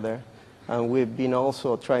traditions over there. And we've been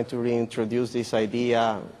also trying to reintroduce this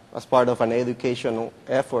idea as part of an educational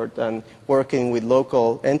effort and working with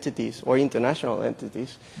local entities or international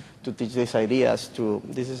entities to teach these ideas to,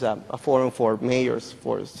 this is a forum for mayors,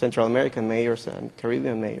 for Central American mayors and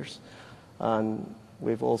Caribbean mayors. And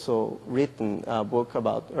we've also written a book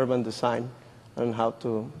about urban design and how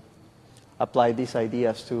to apply these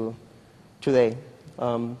ideas to today.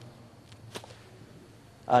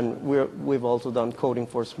 And we've also done coding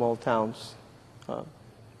for small towns,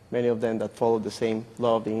 many of them that follow the same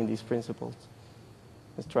law of the Indies principles.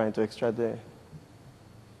 It's trying to extract the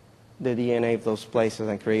DNA of those places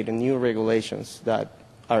and create new regulations that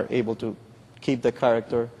are able to keep the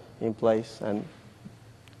character in place and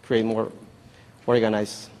create more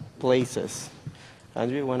organized places.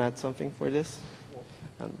 Andrew, you want to add something for this?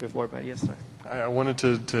 Before Maria starts. I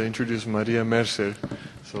wanted to introduce Maria Mercer.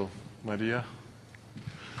 So, Maria.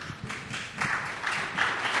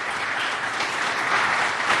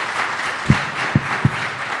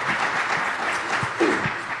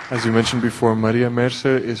 As you mentioned before, Maria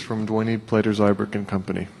Mercer is from Duany, Plater-Zyberk and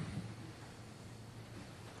Company.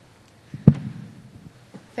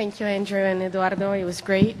 Thank you, Andrew and Eduardo. It was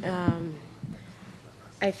great.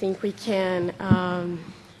 I think we can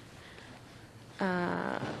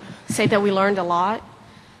say that we learned a lot,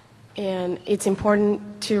 and it's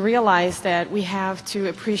important to realize that we have to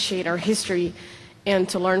appreciate our history and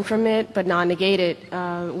to learn from it, but not negate it.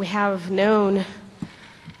 We have known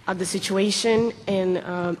the situation and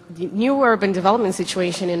the new urban development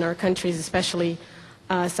situation in our countries, especially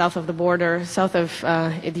south of the border, south of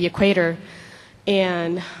the equator,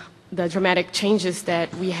 and the dramatic changes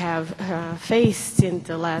that we have faced in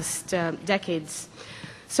the last decades.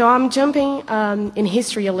 So I'm jumping in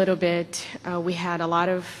history a little bit. We had a lot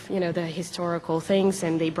of, the historical things,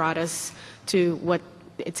 and they brought us to what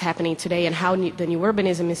it's happening today and how the new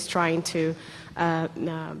urbanism is trying to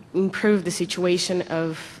improve the situation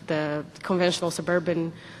of the conventional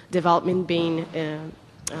suburban development being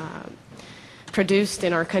produced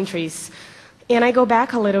in our countries. And I go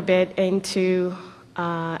back a little bit into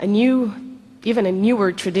even a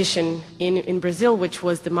newer tradition in Brazil, which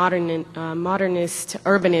was the modernist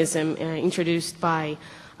urbanism introduced by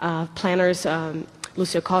planners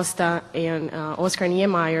Lucio Costa and Oscar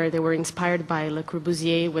Niemeyer. They were inspired by Le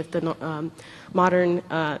Corbusier with the modern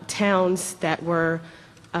towns that were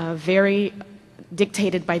very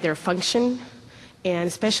dictated by their function. And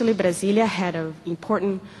especially Brasilia had an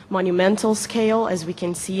important monumental scale, as we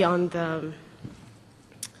can see on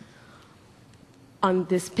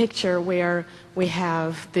this picture, where we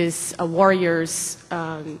have these warriors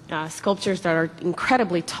sculptures that are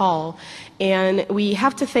incredibly tall. And we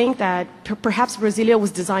have to think that perhaps Brasilia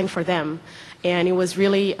was designed for them. And it was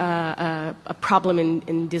really a problem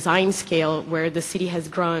in design scale, where the city has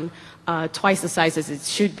grown twice the size as it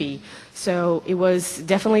should be. So it was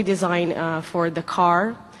definitely designed for the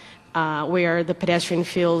car, where the pedestrian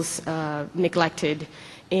feels neglected.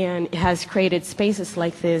 And it has created spaces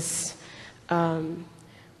like this.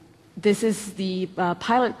 This is the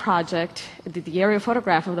pilot project, the aerial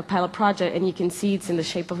photograph of the pilot project, and you can see it's in the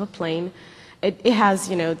shape of a plane. It has,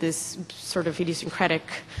 this sort of idiosyncratic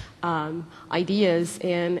ideas,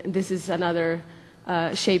 and this is another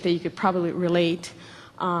shape that you could probably relate.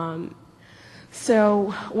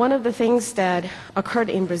 So one of the things that occurred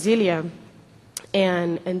in Brasilia,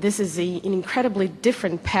 and this is an incredibly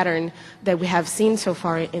different pattern that we have seen so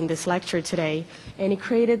far in this lecture today, and it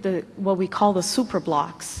created what we call the super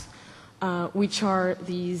blocks, which are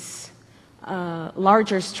these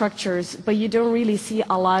larger structures, but you don't really see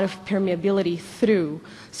a lot of permeability through.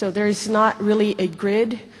 So there's not really a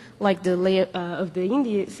grid like the layout of the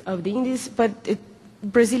Indies, but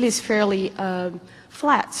Brazil is fairly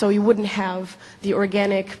flat, so you wouldn't have the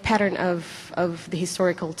organic pattern of the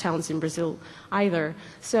historical towns in Brazil either.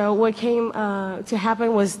 So what came to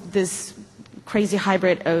happen was this crazy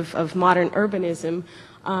hybrid of modern urbanism.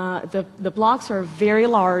 The blocks are very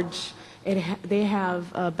large. They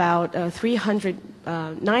have about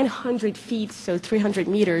 900 feet, so 300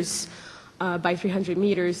 meters by 300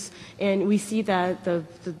 meters, and we see that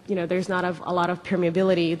there's not a lot of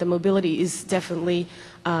permeability. The mobility is definitely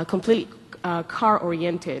completely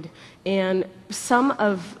car-oriented, and some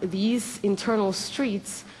of these internal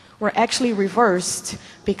streets were actually reversed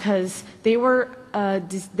because they were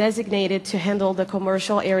designated to handle the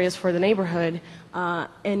commercial areas for the neighborhood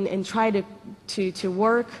and try to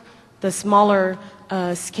work the smaller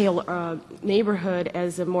scale neighborhood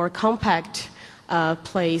as a more compact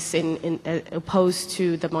place opposed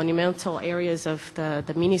to the monumental areas of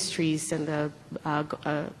the ministries and the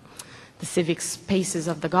civic spaces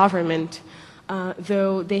of the government,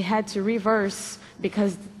 though they had to reverse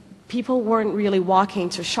because people weren't really walking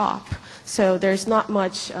to shop. So there's not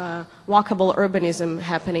much walkable urbanism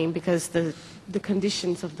happening because the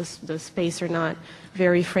conditions of the space are not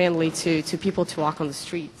very friendly to people to walk on the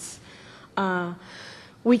streets.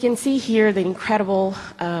 We can see here the incredible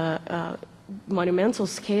monumental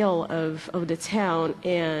scale of the town,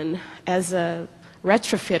 and as a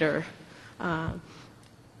retrofitter,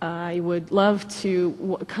 I would love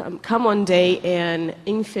to come one day and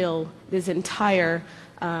infill this entire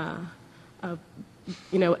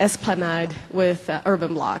esplanade with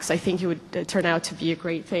urban blocks. I think it would turn out to be a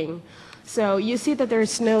great thing. So you see that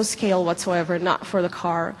there's no scale whatsoever, not for the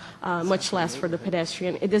car, much less for the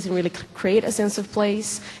pedestrian. It doesn't really create a sense of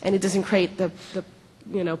place, and it doesn't create the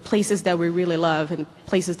places that we really love and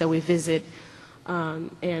places that we visit.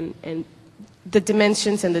 And the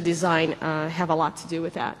dimensions and the design have a lot to do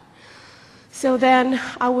with that. So then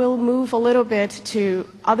I will move a little bit to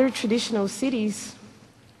other traditional cities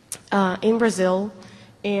in Brazil.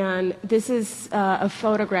 And this is a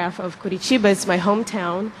photograph of Curitiba. It's my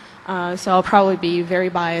hometown. So I'll probably be very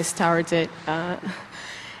biased towards it.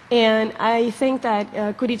 And I think that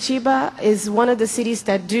Curitiba is one of the cities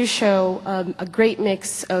that do show a great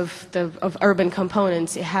mix of urban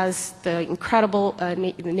components. It has the incredible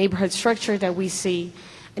neighborhood structure that we see,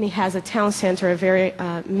 and it has a town center, a very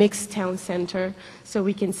mixed town center. So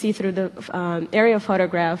we can see through the aerial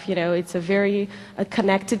photograph, it's a very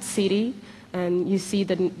connected city, and you see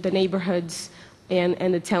the neighborhoods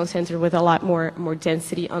and the town center with a lot more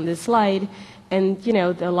density on this slide, and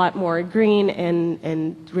a lot more green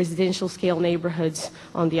and residential scale neighborhoods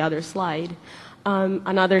on the other slide.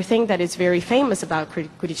 Another thing that is very famous about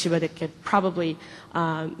Curitiba that could probably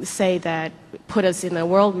say that put us in the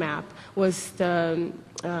world map was the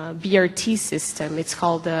BRT system. It's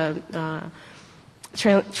called the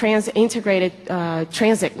Integrated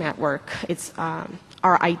Transit Network. It's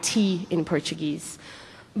RIT in Portuguese.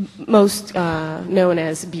 Most known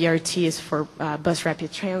as BRT is for bus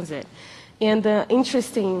rapid transit. And the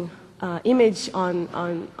interesting image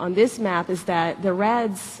on this map is that the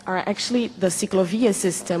reds are actually the ciclovia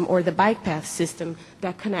system or the bike path system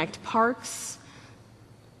that connect parks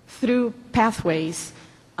through pathways,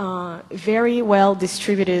 very well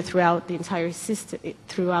distributed throughout the entire system,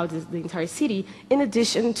 throughout the entire city, in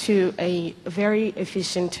addition to a very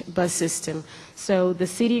efficient bus system. So the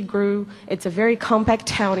city grew. It's a very compact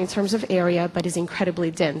town in terms of area, but is incredibly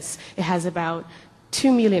dense. It has about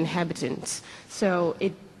 2 million inhabitants. So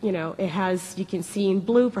it has, you can see in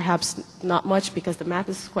blue, perhaps not much because the map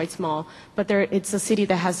is quite small, but it's a city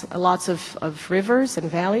that has lots of rivers and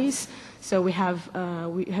valleys. So we have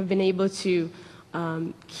been able to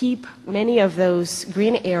keep many of those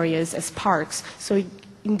green areas as parks. So it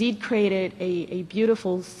indeed created a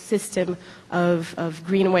beautiful system of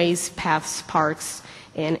greenways, paths, parks,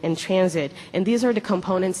 and transit. And these are the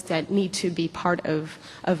components that need to be part of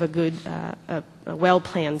a good, a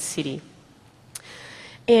well-planned city.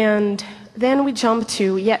 And then we jump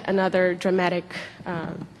to yet another dramatic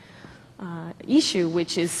issue,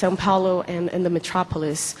 which is São Paulo and the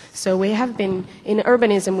metropolis. So we have been, in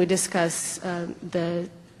urbanism, we discuss the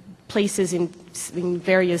places in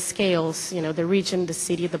various scales, the region, the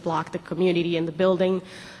city, the block, the community, and the building.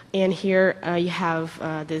 And here you have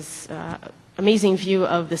this amazing view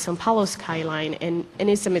of the São Paulo skyline, and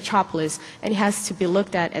it's a metropolis, and it has to be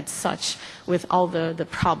looked at as such with all the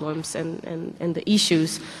problems and the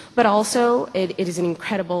issues. But also, it is an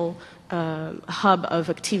incredible hub of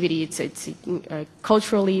activity. It's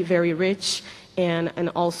culturally very rich, and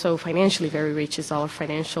also financially very rich. It's our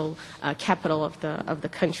financial capital of the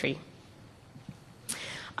country.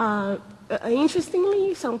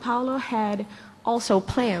 Interestingly, São Paulo had also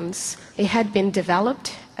plans. It had been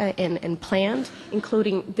developed and planned,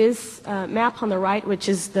 including this map on the right, which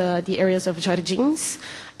is the areas of Jardins.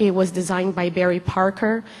 It was designed by Barry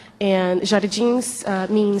Parker, and Jardins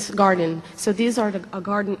means garden. So these are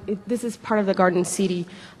this is part of the Garden City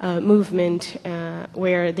movement,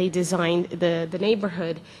 where they designed the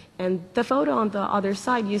neighborhood. And the photo on the other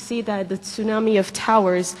side, you see that the tsunami of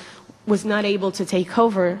towers was not able to take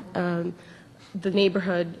over the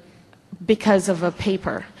neighborhood because of a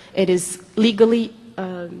paper. It is legally,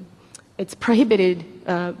 it's prohibited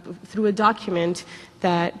through a document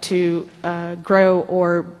that to grow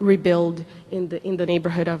or rebuild in the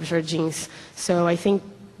neighborhood of Jardins. So I think,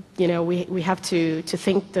 we have to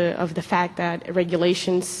think of the fact that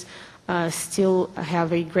regulations still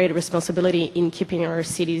have a great responsibility in keeping our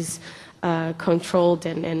cities controlled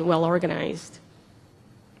and well organized.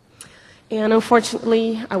 And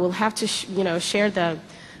unfortunately, I will have to share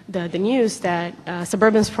the news that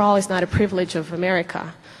suburban sprawl is not a privilege of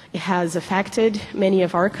America. It has affected many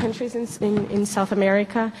of our countries in South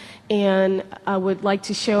America, and I would like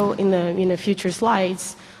to show in the future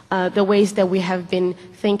slides the ways that we have been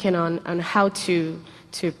thinking on how to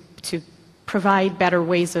provide better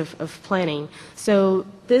ways of planning. So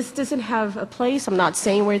this doesn't have a place. I'm not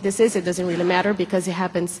saying where this is. It doesn't really matter because it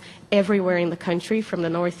happens everywhere in the country, from the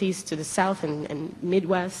Northeast to the South and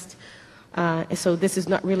Midwest. So this is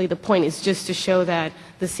not really the point. It's just to show that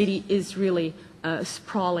the city is really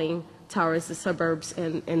sprawling towards the suburbs,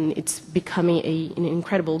 and it's becoming an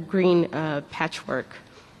incredible green patchwork.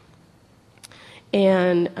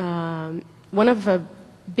 And one of the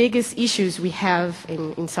biggest issues we have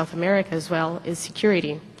in South America as well is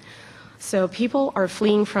security. So people are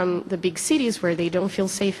fleeing from the big cities where they don't feel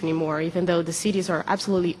safe anymore, even though the cities are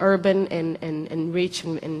absolutely urban and rich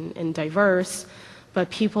and diverse. But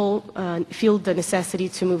people feel the necessity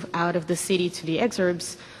to move out of the city to the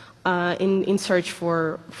exurbs in search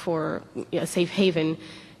for a safe haven.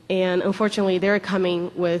 And unfortunately, they're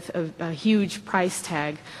coming with a huge price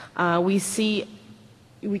tag.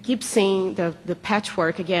 We keep seeing the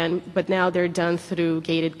patchwork again, but now they're done through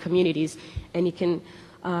gated communities. And you can,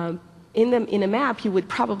 in a map, you would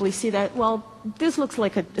probably see that, well, this looks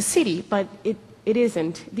like a city, but it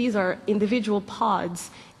isn't. These are individual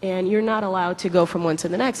pods, and you're not allowed to go from one to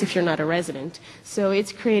the next if you're not a resident. So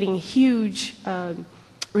it's creating huge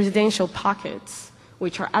residential pockets,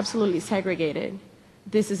 which are absolutely segregated.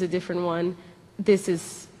 This is a different one. This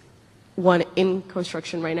is one in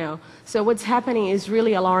construction right now. So what's happening is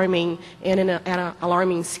really alarming, and at an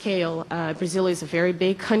alarming scale. Brazil is a very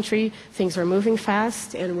big country. Things are moving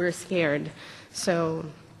fast, and we're scared. So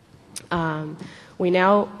we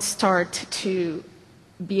now start to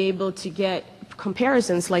be able to get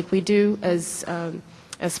comparisons like we do as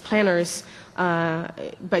planners,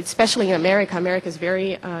 but especially in America. America is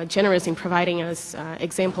very generous in providing us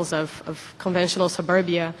examples of conventional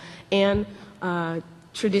suburbia and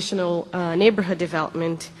traditional neighborhood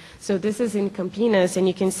development. So this is in Campinas, and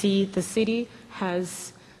you can see the city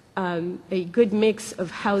has a good mix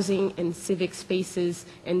of housing and civic spaces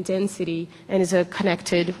and density, and is a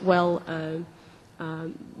connected,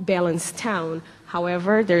 balanced town.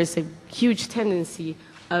 However, there is a huge tendency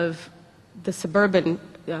of the suburban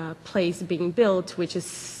place being built, which is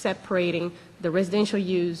separating the residential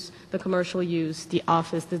use, the commercial use, the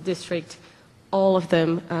office, the district, all of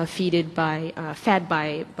them fed by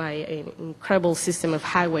an incredible system of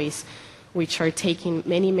highways, which are taking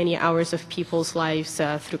many, many hours of people's lives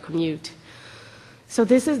through commute. So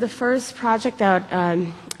this is the first project that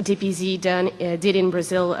DPZ did in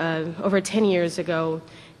Brazil over 10 years ago,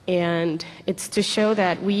 and it's to show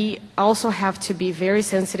that we also have to be very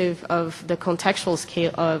sensitive of the contextual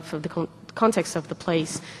scale of the context of the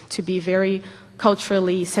place, to be very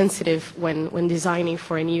culturally sensitive when designing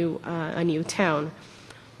for a new town.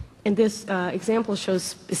 And this example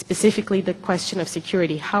shows specifically the question of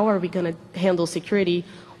security. How are we going to handle security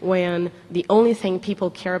when the only thing people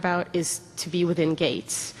care about is to be within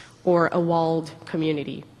gates or a walled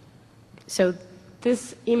community? So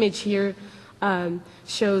this image here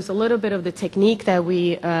shows a little bit of the technique that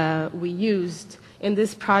we used. And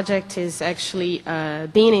this project is actually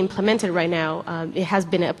being implemented right now. It has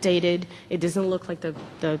been updated. It doesn't look like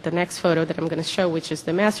the next photo that I'm going to show, which is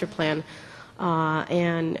the master plan.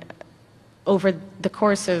 And over the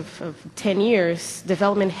course of 10 years,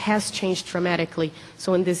 development has changed dramatically.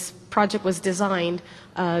 So when this project was designed,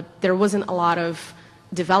 there wasn't a lot of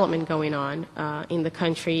development going on in the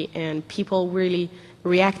country, and people really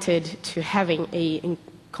reacted to having a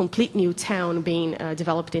complete new town being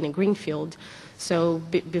developed in a greenfield. So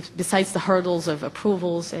besides the hurdles of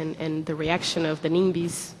approvals and the reaction of the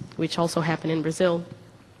NIMBYs, which also happened in Brazil,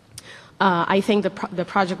 I think the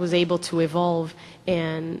project was able to evolve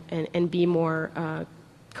and be more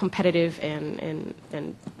competitive and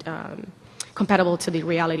compatible to the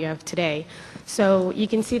reality of today. So you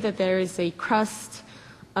can see that there is a crust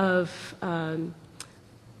of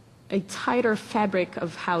a tighter fabric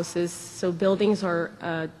of houses. So buildings are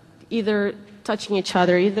either touching each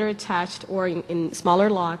other, either attached or in smaller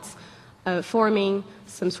lots, forming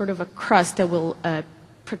some sort of a crust that will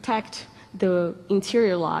protect the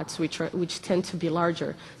interior lots, which tend to be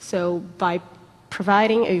larger. So by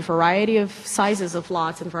providing a variety of sizes of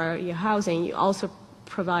lots and variety of housing, you also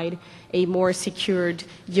provide a more secured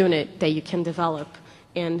unit that you can develop.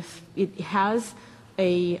 And it has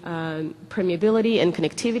a permeability and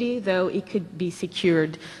connectivity, though it could be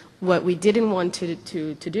secured. What we didn't want to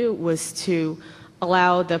do was to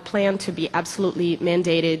allow the plan to be absolutely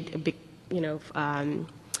mandated,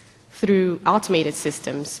 through automated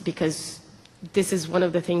systems, because this is one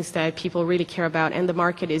of the things that people really care about, and the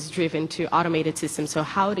market is driven to automated systems. So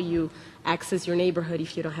how do you access your neighborhood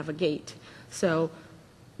if you don't have a gate? So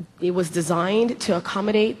it was designed to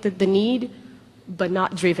accommodate the need, but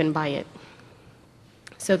not driven by it.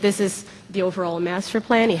 So this is the overall master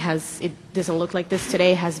plan. It doesn't look like this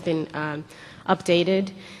today, has been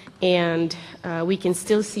updated. And we can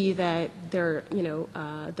still see that there,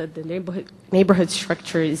 the neighborhood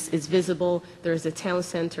structure is visible. There's a town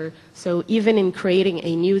center. So even in creating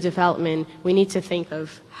a new development, we need to think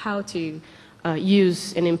of how to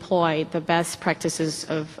use and employ the best practices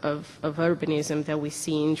of urbanism that we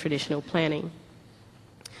see in traditional planning.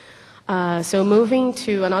 So moving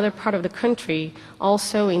to another part of the country,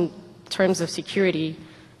 also in terms of security,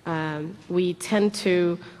 we tend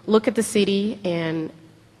to look at the city and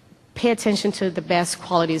pay attention to the best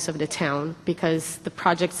qualities of the town, because the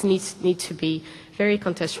projects need to be very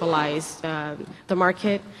contextualized. The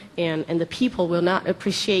market and the people will not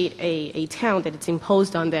appreciate a town that it's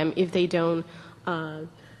imposed on them if they don't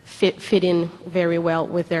fit in very well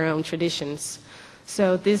with their own traditions.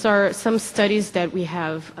 So these are some studies that we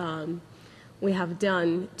have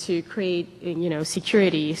done to create,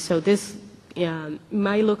 security. So this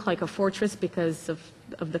might look like a fortress because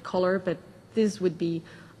of the color, but this would be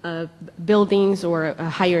buildings or a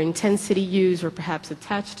higher intensity use, or perhaps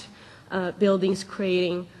attached buildings,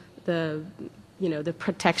 creating the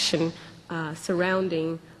protection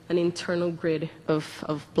surrounding an internal grid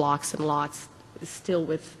of blocks and lots, still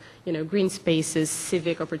with green spaces,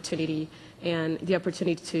 civic opportunity, and the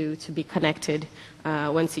opportunity to be connected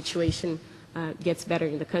when situation gets better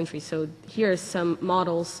in the country. So here are some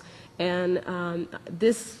models. And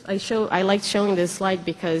I like showing this slide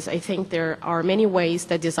because I think there are many ways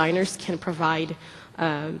that designers can provide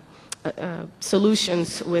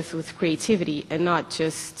solutions with creativity, and not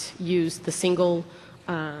just use the single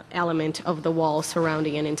element of the wall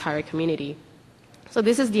surrounding an entire community. So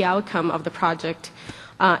this is the outcome of the project.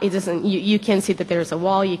 It doesn't. You can see that there's a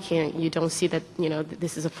wall. You don't see that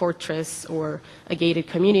this is a fortress or a gated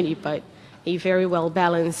community, but a very well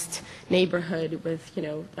balanced neighborhood with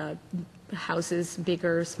houses,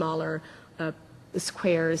 bigger, smaller,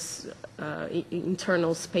 squares,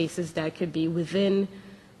 internal spaces that could be within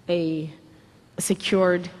a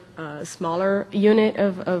secured smaller unit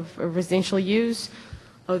of residential use.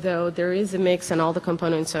 Although there is a mix and all the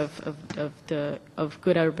components of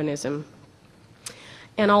good urbanism.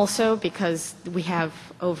 And also because we have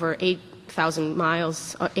over 8,000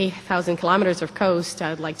 miles, 8,000 kilometers of coast,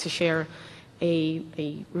 I'd like to share a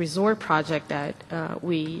resort project that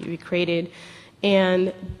we created.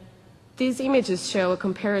 And these images show a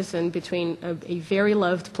comparison between a very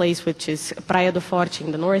loved place, which is Praia do Forte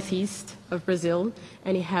in the northeast of Brazil,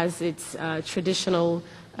 and it has its traditional,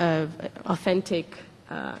 authentic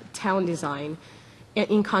town design,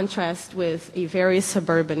 in contrast with a very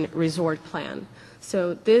suburban resort plan.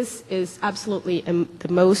 So this is absolutely the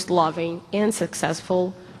most loving and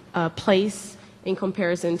successful place in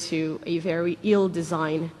comparison to a very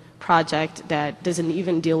ill-designed project that doesn't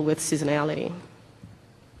even deal with seasonality.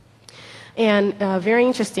 And a very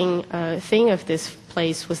interesting thing of this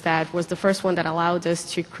place was the first one that allowed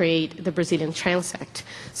us to create the Brazilian transect.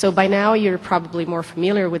 So by now you're probably more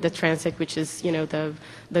familiar with the transect, which is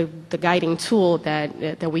the guiding tool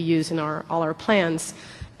that we use in all our plans.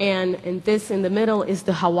 And this in the middle is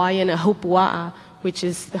the Hawaiian Ahupua'a, which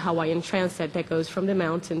is the Hawaiian transect that goes from the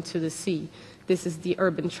mountain to the sea. This is the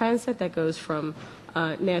urban transit that goes from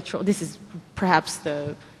natural. This is perhaps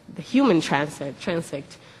the human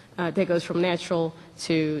transect that goes from natural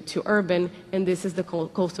to urban, and this is the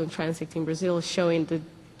coastal transit in Brazil, showing the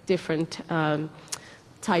different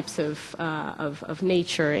types of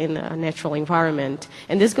nature in a natural environment.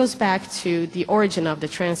 And this goes back to the origin of the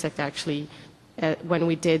transect, actually, when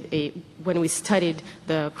we studied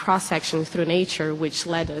the cross-section through nature, which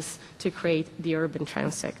led us to create the urban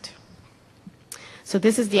transect. So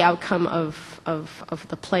this is the outcome of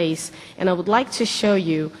the place, and I would like to show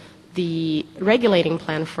you the regulating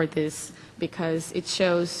plan for this, because it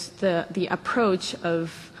shows the approach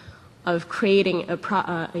of creating a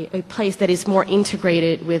place that is more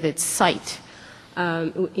integrated with its site.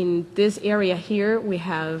 In this area here, we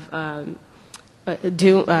have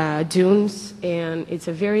dunes, and it's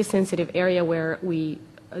a very sensitive area where we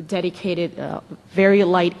dedicated very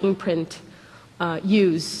light imprint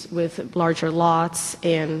use with larger lots,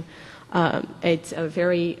 and it's a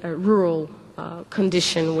very rural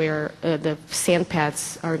condition where the sand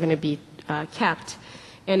paths are going to be kept.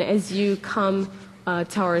 And as you come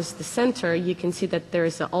towards the center, you can see that there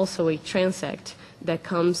is also a transect that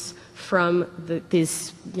comes from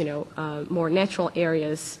these more natural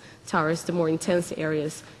areas towards the more intense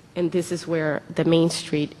areas, and this is where the main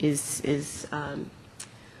street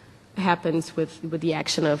happens with the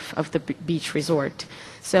action of the beach resort.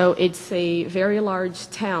 So it's a very large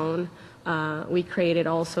town We created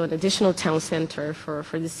also an additional town center for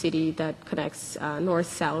the city that connects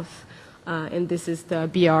north-south. And this is the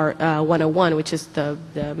BR 101, which is the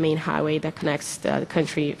main highway that connects the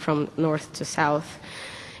country from north to south.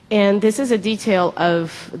 And this is a detail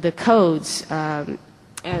of the codes.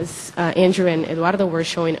 As Andrew and Eduardo were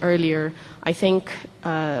showing earlier, I think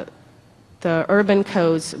the urban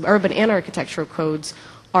codes, urban and architectural codes,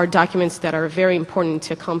 are documents that are very important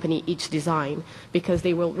to accompany each design because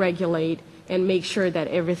they will regulate and make sure that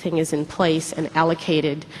everything is in place and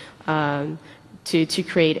allocated to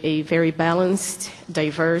create a very balanced,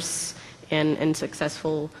 diverse, and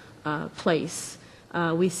successful place.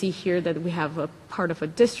 We see here that we have a part of a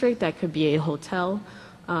district that could be a hotel,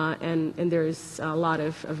 and there's a lot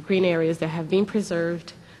of green areas that have been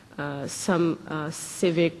preserved, some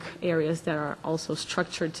civic areas that are also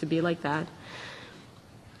structured to be like that.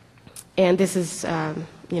 And this is,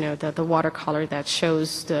 the watercolor that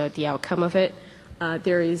shows the outcome of it.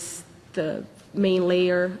 There is the main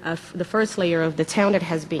layer, the first layer of the town that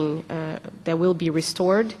has been, that will be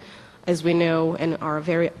restored. As we know and are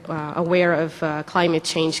very aware of climate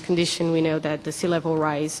change condition, we know that the sea level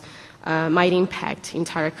rise might impact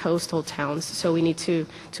entire coastal towns. So we need to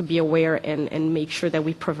be aware and make sure that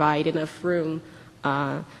we provide enough room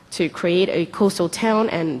to create a coastal town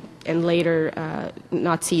and later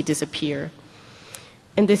not see it disappear.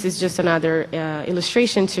 And this is just another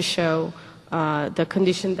illustration to show the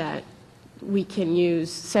condition that we can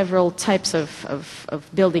use several types of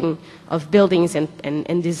buildings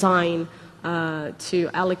and design to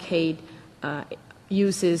allocate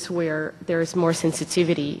uses where there is more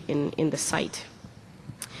sensitivity in the site.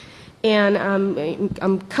 And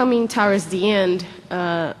I'm coming towards the end,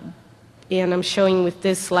 and I'm showing with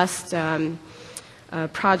this last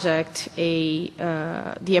project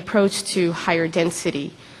the approach to higher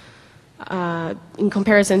density. In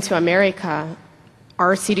comparison to America,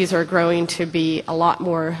 our cities are growing to be a lot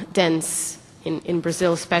more dense, in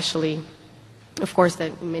Brazil especially. Of course,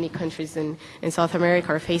 that many countries in South America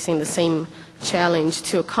are facing the same challenge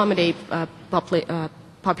to accommodate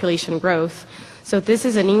population growth. So this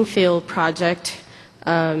is an infill project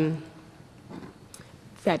that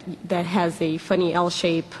has a funny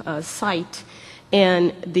L-shaped site.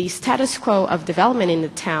 And the status quo of development in the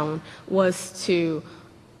town was to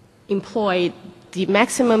employ the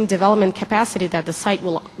maximum development capacity that the site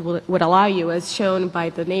would allow you, as shown by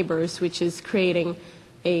the neighbors, which is creating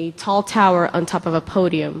a tall tower on top of a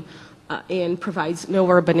podium and provides no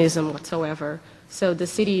urbanism whatsoever. So the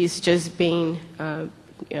city is just being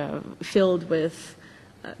filled with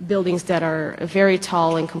buildings that are very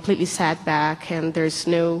tall and completely sat back, and there's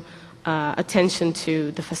no attention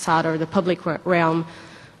to the facade or the public realm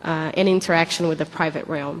and interaction with the private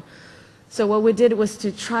realm. So what we did was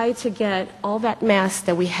to try to get all that mass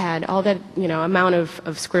that we had, all that amount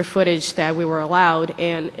of square footage that we were allowed,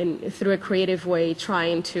 and through a creative way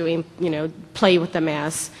trying to play with the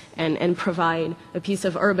mass and provide a piece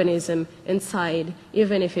of urbanism inside,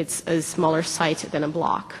 even if it's a smaller site than a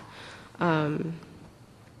block.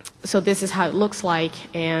 So this is how it looks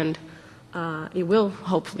like, and it will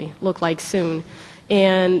hopefully look like soon.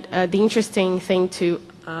 And the interesting thing to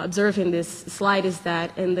observe in this slide is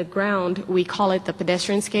that in the ground we call it the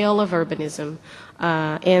pedestrian scale of urbanism,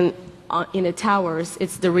 and in the towers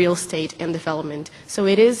it's the real estate and development. So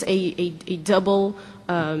it is a double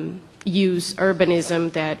use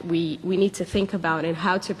urbanism that we need to think about, and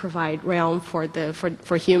how to provide realm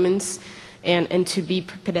for humans and to be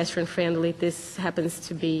pedestrian friendly. This happens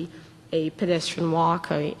to be a pedestrian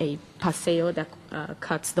walk, a paseo that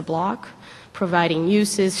cuts the block, providing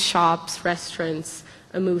uses, shops, restaurants,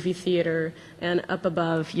 a movie theater, and up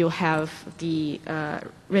above you'll have the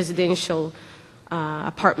residential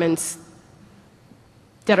apartments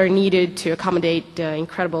that are needed to accommodate the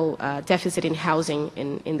incredible deficit in housing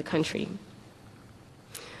in the country.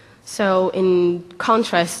 So in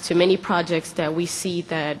contrast to many projects that we see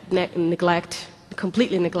that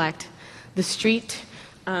completely neglect the street,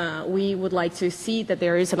 we would like to see that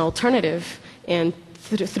there is an alternative, and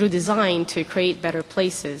through design to create better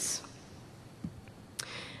places.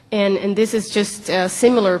 And this is just a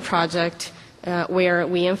similar project where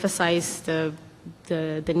we emphasize the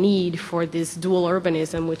need for this dual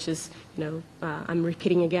urbanism, which is, I'm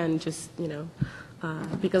repeating again, just,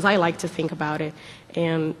 because I like to think about it.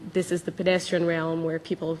 And this is the pedestrian realm where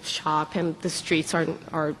people shop, and the streets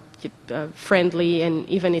are friendly, and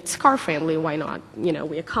even it's car friendly. Why not?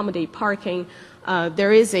 We accommodate parking.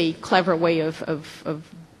 There is a clever way of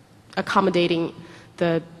accommodating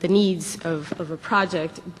the needs of a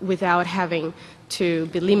project without having to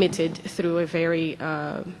be limited through a very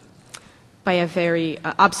by a very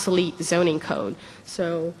obsolete zoning code.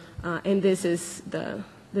 So, and this is the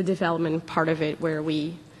development part of it, where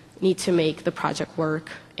we need to make the project work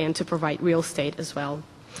and to provide real estate as well.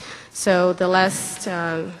 So the last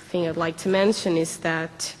thing I'd like to mention is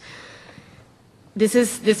that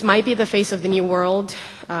this might be the face of the new world.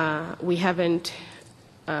 We haven't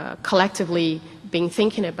collectively been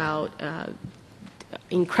thinking about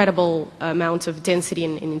incredible amounts of density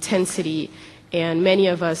and intensity, and many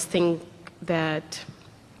of us think that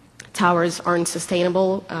towers aren't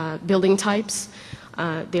sustainable building types.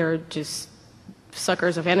 They're just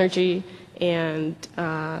suckers of energy, and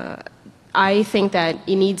I think that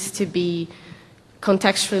it needs to be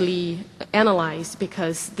contextually analyzed,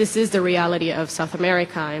 because this is the reality of South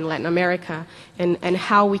America and Latin America, and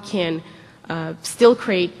how we can still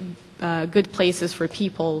create good places for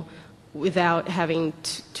people without having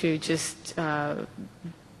to just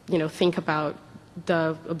think about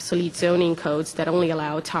the obsolete zoning codes that only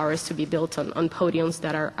allow towers to be built on podiums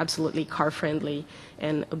that are absolutely car-friendly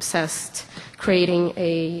and obsessed, creating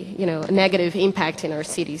a negative impact in our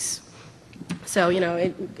cities. So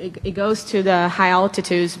it goes to the high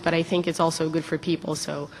altitudes, but I think it's also good for people.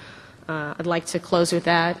 So I'd like to close with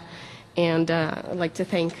that, and I'd like to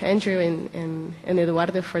thank Andrew and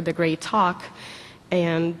Eduardo for the great talk,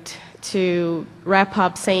 and to wrap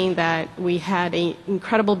up saying that we had an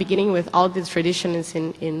incredible beginning with all the traditions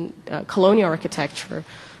in colonial architecture,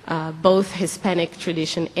 both Hispanic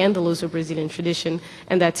tradition and the Luso-Brazilian tradition,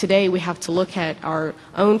 and that today we have to look at our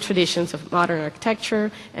own traditions of modern architecture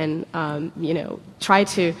and try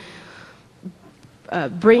to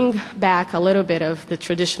bring back a little bit of the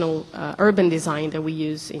traditional urban design that we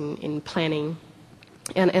use in planning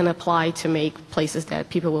and apply to make places that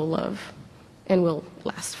people will love and will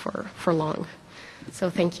last for long. So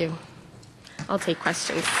thank you. I'll take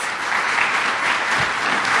questions.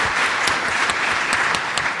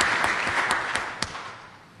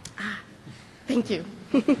 Thank you.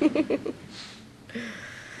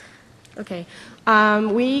 Okay.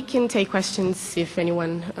 We can take questions if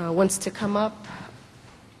anyone wants to come up,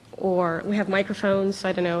 or we have microphones, so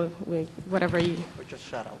I don't know, whatever you... Or just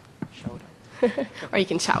shout out. Or you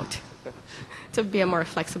can shout to be a more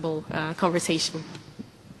flexible conversation.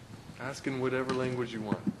 Ask in whatever language you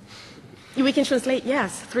want. We can translate,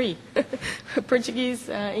 yes, 3. Portuguese,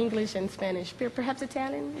 English, and Spanish. Perhaps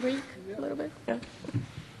Italian, Greek, a little bit. Yeah.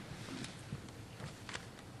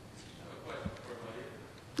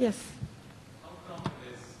 Yes. How common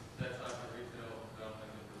is that type of retail development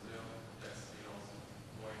in Brazil that's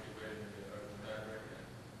more integrated in the urban fabric and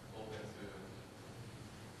open to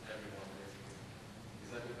everyone basically? Is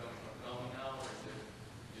that becoming more common now, or is it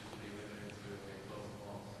usually limited to enclosed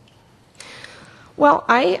malls? Well,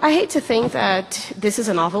 I hate to think that this is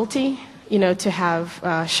a novelty, to have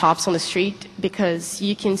shops on the street, because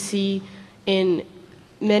you can see in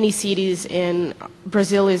many cities, and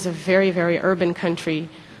Brazil is a very, very urban country.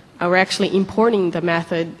 We're actually importing the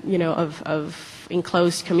method, of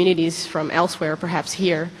enclosed communities from elsewhere, perhaps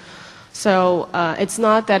here. So it's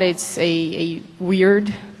not that it's a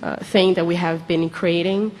weird thing that we have been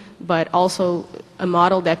creating, but also a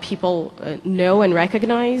model that people know and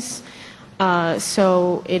recognize.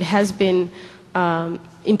 So it has been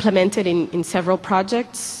implemented in several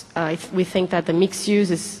projects. We think that the mixed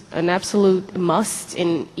use is an absolute must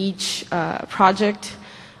in each project,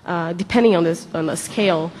 depending on the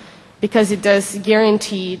scale, because it does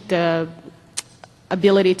guarantee the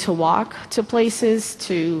ability to walk to places,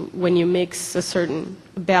 to when you mix a certain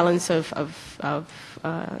balance of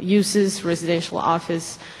uses, residential,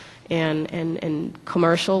 office, and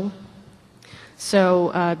commercial.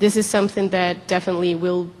 So this is something that definitely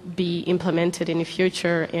will be implemented in the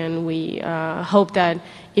future, and we hope that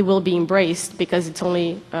it will be embraced, because it's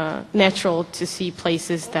only natural to see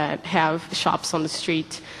places that have shops on the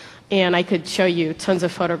street. And I could show you tons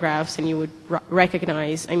of photographs, and you would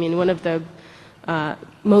recognize. I mean, one of the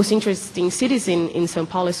most interesting cities in São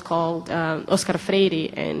Paulo is called Oscar Freire,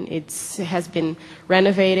 and it has been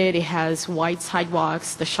renovated. It has white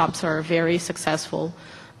sidewalks. The shops are very successful.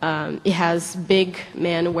 It has big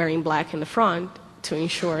men wearing black in the front to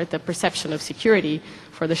ensure the perception of security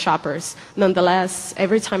for the shoppers. Nonetheless,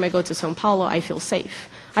 every time I go to São Paulo, I feel safe.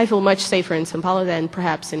 I feel much safer in São Paulo than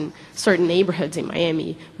perhaps in certain neighborhoods in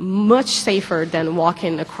Miami. Much safer than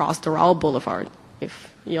walking across Doral Boulevard,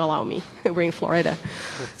 if you allow me. We're in Florida.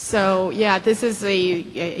 So yeah, this is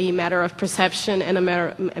a matter of perception and a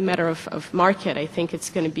matter of market. I think it's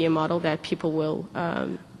going to be a model that people will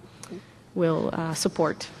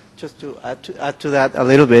support. Just to add to that a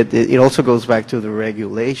little bit, it also goes back to the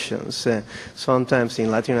regulations. Sometimes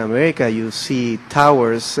in Latin America you see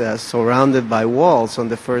towers surrounded by walls on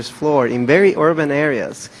the first floor in very urban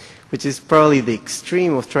areas, which is probably the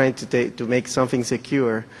extreme of trying to make something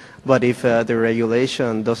secure. But if the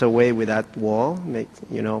regulation does away with that wall,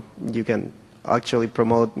 you can actually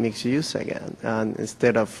promote mixed use again, and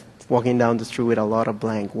instead of walking down the street with a lot of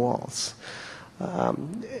blank walls.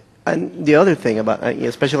 And the other thing,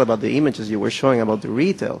 especially about the images you were showing about the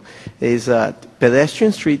retail, is that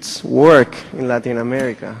pedestrian streets work in Latin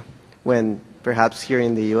America when perhaps here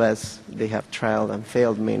in the U.S. they have tried and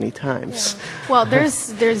failed many times. Yeah. Well,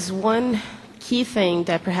 there's one key thing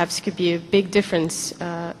that perhaps could be a big difference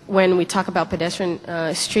when we talk about pedestrian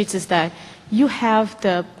streets is that you have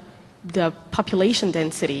the population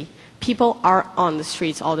density. People are on the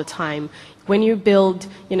streets all the time. When you build,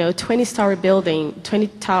 20-story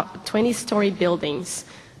buildings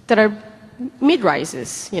that are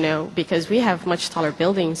mid-rises, because we have much taller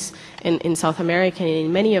buildings in South America and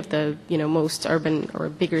in many of the, most urban or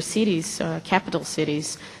bigger cities, capital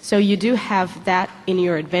cities. So you do have that in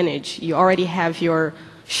your advantage. You already have your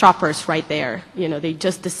shoppers right there. They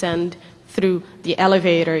just descend through the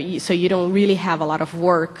elevator, so you don't really have a lot of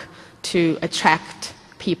work to attract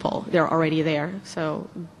people. They're already there. So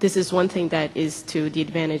this is one thing that is to the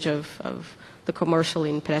advantage of the commercial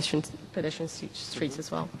and pedestrian streets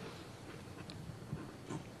as well.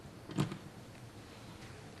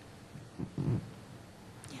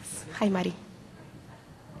 Yes. Hi, Mari.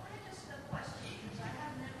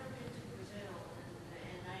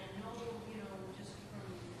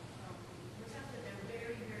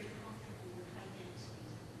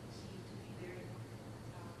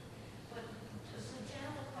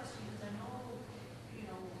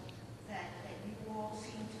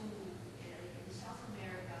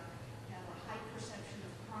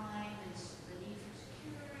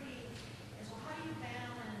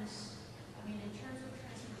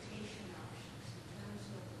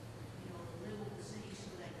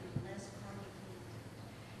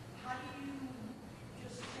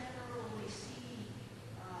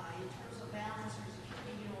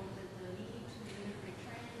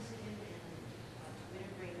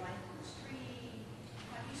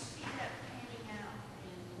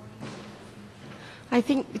 I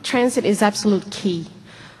think transit is absolute key.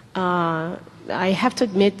 I have to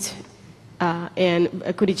admit, in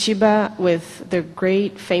Curitiba, with the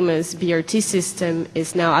great famous BRT system,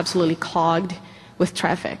 is now absolutely clogged with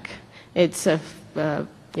traffic. It's a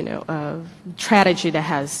tragedy that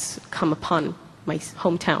has come upon my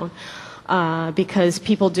hometown because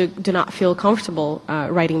people do not feel comfortable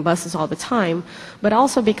riding buses all the time, but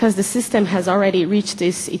also because the system has already reached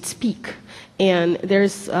its peak. And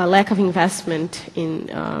there's a lack of investment in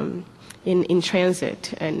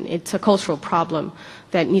transit, and it's a cultural problem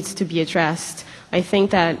that needs to be addressed. I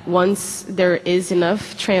think that once there is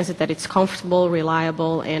enough transit that it's comfortable,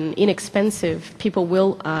 reliable, and inexpensive, people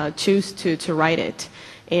will choose to ride it.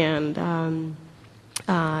 And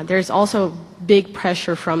there's also big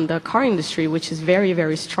pressure from the car industry, which is very,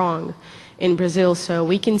 very strong in Brazil. So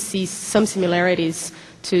we can see some similarities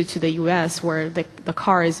to the U.S., where the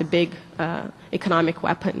car is a big economic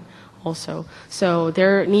weapon also. So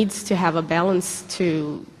there needs to have a balance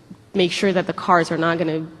to make sure that the cars are not going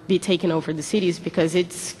to be taking over the cities, because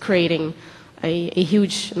it's creating a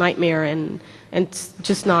huge nightmare, and it's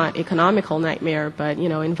just not economical nightmare, but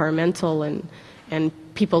environmental and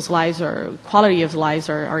people's lives or quality of lives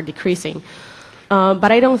are decreasing.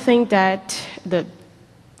 But I don't think that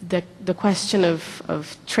the question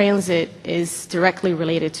of transit is directly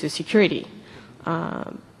related to security.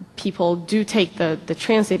 People do take the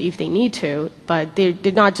transit if they need to, but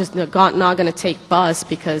they're not just not going to take bus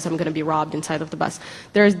because I'm going to be robbed inside of the bus.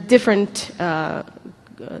 There's different,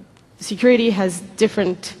 security has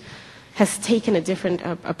taken a different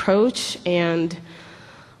approach, and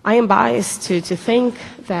I am biased to think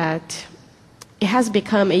that it has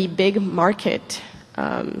become a big market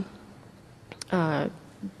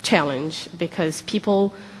challenge, because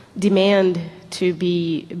people demand to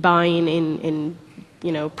be buying in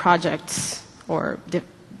projects or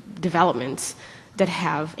developments that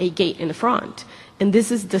have a gate in the front. And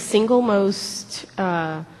this is the single most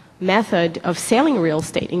method of selling real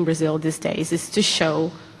estate in Brazil these days, is to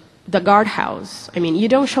show the guardhouse. I mean, you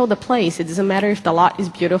don't show the place. It doesn't matter if the lot is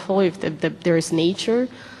beautiful, if there is nature.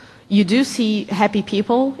 You do see happy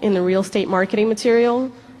people in the real estate marketing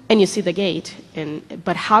material, and you see the gate.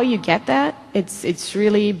 But how you get that, it's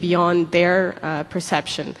really beyond their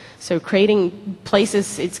perception. So creating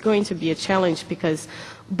places, it's going to be a challenge, because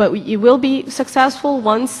but it will be successful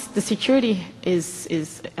once the security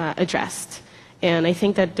is addressed. And I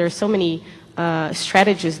think that there's so many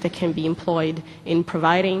strategies that can be employed in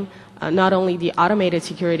providing not only the automated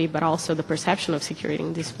security, but also the perception of security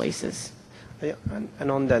in these places. Yeah,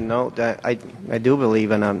 and on that note, I do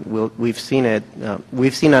believe, and we've seen it,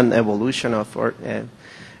 we've seen an evolution of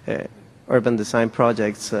urban design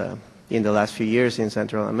projects in the last few years in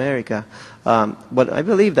Central America. But I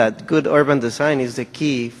believe that good urban design is the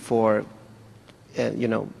key for,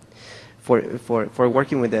 for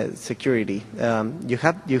working with the security. You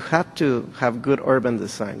have to have good urban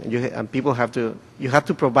design, and people have to. You have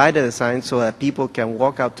to provide a design so that people can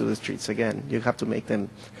walk out to the streets again. You have to make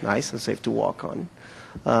them nice and safe to walk on.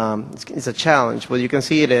 It's a challenge, but you can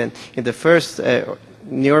see it in the first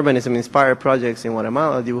new urbanism-inspired projects in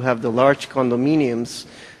Guatemala. You have the large condominiums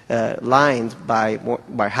lined by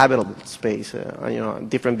habitable space,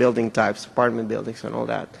 different building types, apartment buildings and all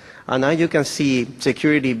that. And now you can see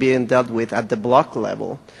security being dealt with at the block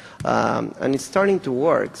level, and it's starting to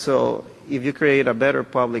work. So if you create a better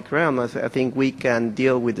public realm, I think we can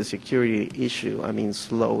deal with the security issue,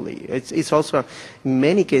 slowly. It's also, in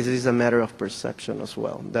many cases, it's a matter of perception as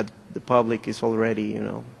well, that the public is already,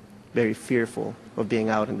 very fearful of being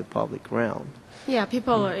out in the public realm. Yeah,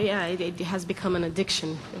 people, it has become an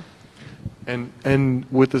addiction. And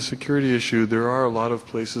with the security issue, there are a lot of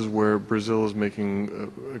places where Brazil is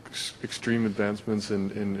making extreme advancements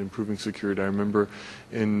in improving security. I remember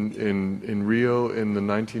in Rio in the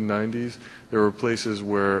 1990s, there were places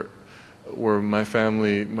where my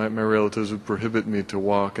family, my relatives would prohibit me to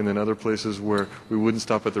walk, and then other places where we wouldn't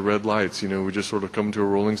stop at the red lights. We just sort of come to a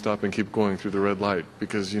rolling stop and keep going through the red light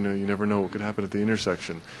because, you never know what could happen at the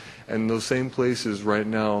intersection. And those same places right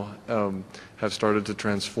now have started to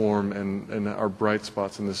transform and are bright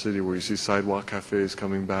spots in the city where you see sidewalk cafes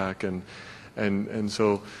coming back. And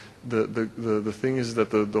so the thing is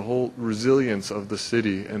that the whole resilience of the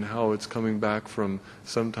city and how it's coming back from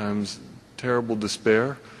sometimes terrible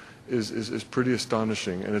despair is pretty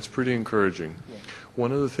astonishing, and it's pretty encouraging. Yeah.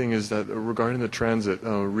 One other thing is that regarding the transit,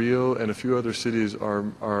 Rio and a few other cities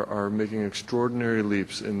are making extraordinary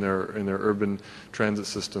leaps in their urban transit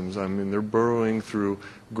systems. They're burrowing through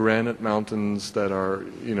granite mountains that are,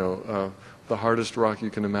 the hardest rock you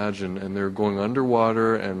can imagine, and they're going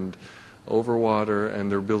underwater and over water, and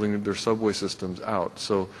they're building their subway systems out.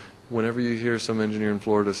 So whenever you hear some engineer in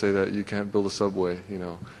Florida say that you can't build a subway,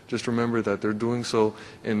 just remember that they're doing so,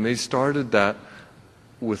 and they started that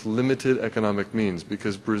with limited economic means,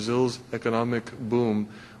 because Brazil's economic boom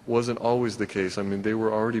wasn't always the case. They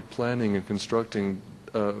were already planning and constructing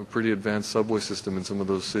a pretty advanced subway system in some of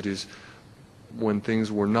those cities when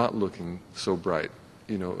things were not looking so bright,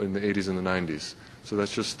 in the 80s and the 90s. So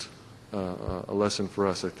that's just a lesson for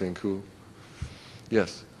us, I think.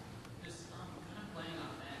 Yes?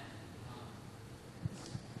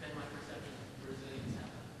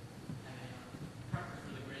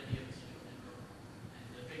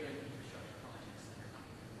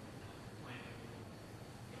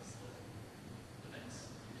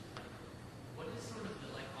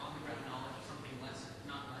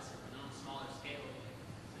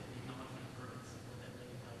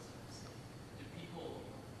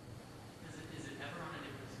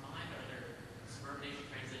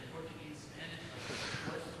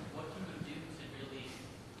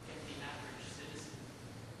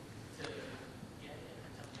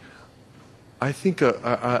 I think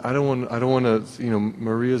I don't want to.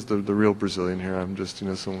 Maria's the real Brazilian here. I'm just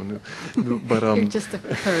someone who. But You're just a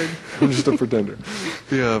third. I'm just a pretender.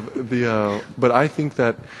 But I think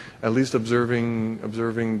that at least observing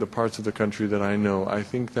the parts of the country that I know, I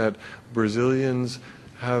think that Brazilians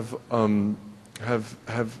have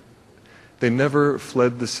they never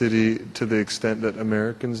fled the city to the extent that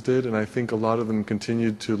Americans did, and I think a lot of them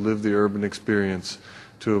continued to live the urban experience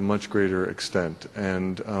to a much greater extent.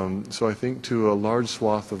 And so I think to a large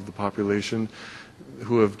swath of the population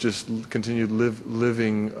who have just continued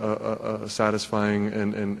living a satisfying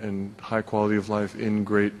and high quality of life in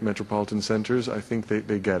great metropolitan centers, I think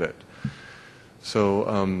they get it.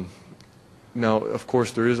 So now, of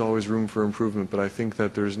course, there is always room for improvement, but I think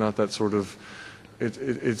that there's not that sort of,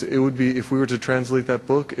 it would be, if we were to translate that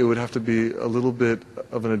book, it would have to be a little bit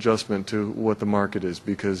of an adjustment to what the market is,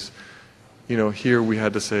 because here we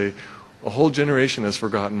had to say, a whole generation has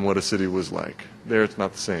forgotten what a city was like. There it's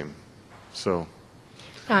not the same. So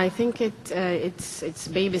I think it's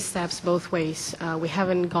baby steps both ways. We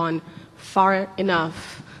haven't gone far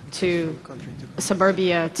enough to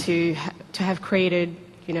suburbia to have created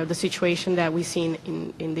the situation that we've seen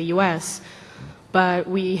in the U.S. but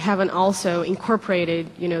we haven't also incorporated,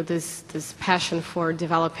 this passion for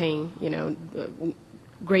developing,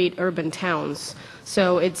 great urban towns.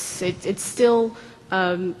 So it's still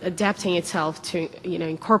adapting itself to,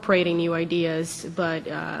 incorporating new ideas, but,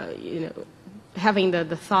 having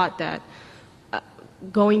the thought that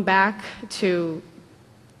going back to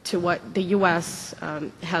what the U.S.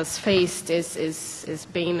 Has faced is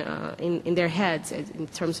being in their heads in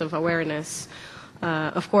terms of awareness.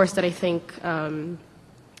 Of course, that I think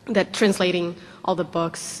that translating all the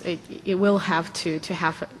books, it will have to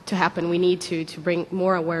happen. We need to bring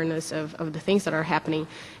more awareness of the things that are happening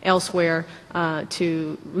elsewhere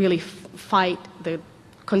to really fight the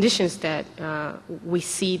conditions that we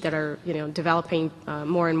see that are developing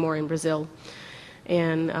more and more in Brazil.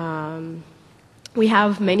 And we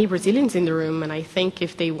have many Brazilians in the room, and I think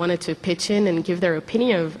if they wanted to pitch in and give their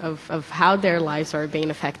opinion of how their lives are being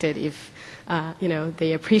affected, if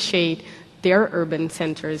they appreciate their urban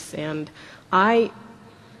centers. And I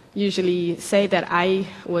usually say that I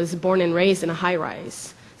was born and raised in a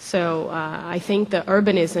high-rise. So I think the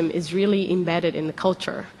urbanism is really embedded in the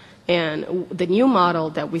culture. And the new model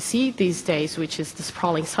that we see these days, which is the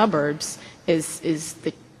sprawling suburbs, is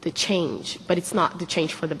the change. But it's not the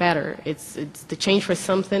change for the better. It's the change for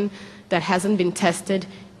something that hasn't been tested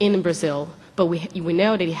in Brazil. But we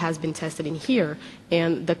know that it has been tested in here,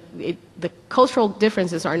 and the cultural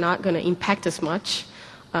differences are not going to impact us much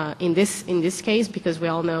in this case, because we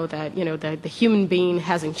all know that the human being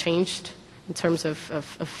hasn't changed in terms of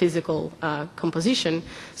physical composition.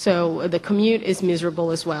 So the commute is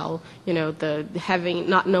miserable as well.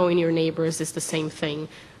 Not knowing your neighbors is the same thing.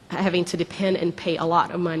 Having to depend and pay a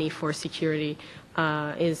lot of money for security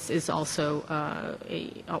is also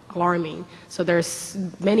alarming. So there's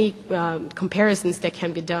many comparisons that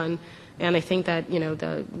can be done, and I think that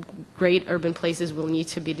the great urban places will need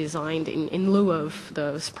to be designed in lieu of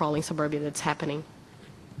the sprawling suburbia that's happening.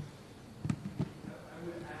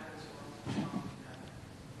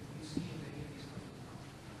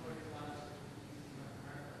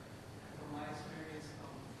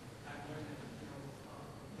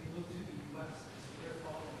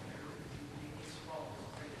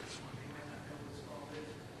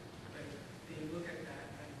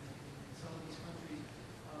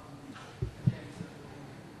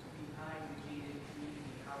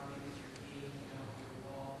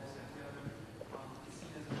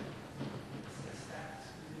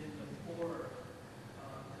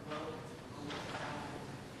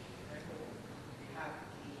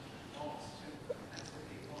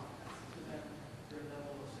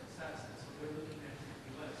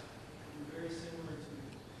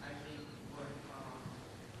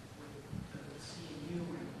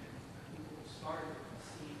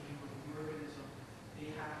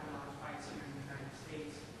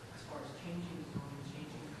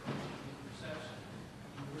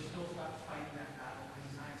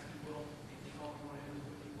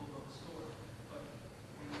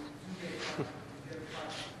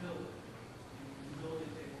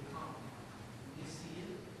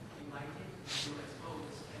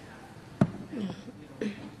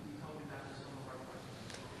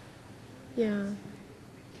 Yeah.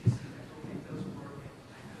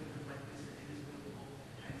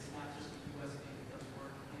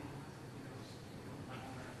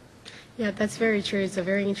 Yeah, that's very true. It's a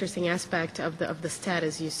very interesting aspect of the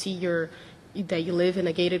status. You see that you live in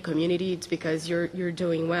a gated community, it's because you're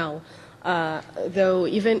doing well. Though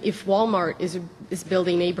even if Walmart is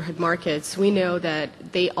building neighborhood markets, we know that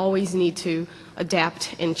they always need to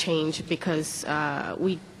adapt and change, because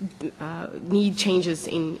we need changes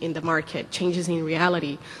in the market, changes in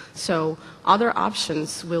reality. So other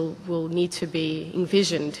options will need to be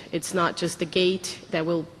envisioned. It's not just the gate that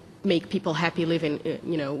will make people happy living,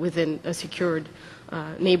 within a secured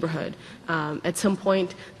neighborhood. At some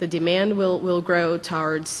point, the demand will grow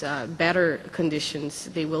towards better conditions.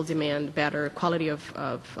 They will demand better quality of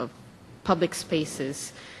public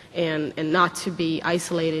spaces, and not to be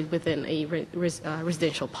isolated within a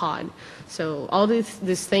residential pod. So all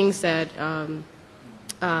these things that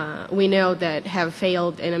we know that have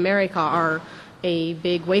failed in America are a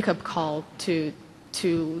big wake-up call to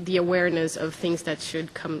the awareness of things that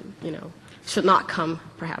should come, should not come,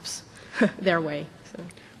 perhaps, their way. So.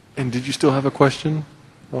 And did you still have a question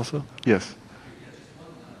also? Yes.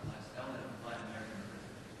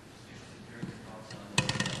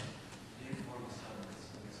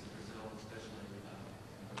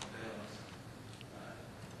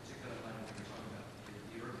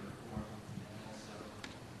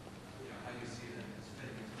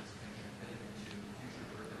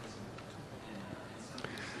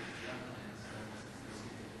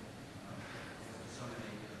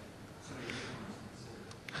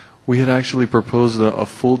 We had actually proposed a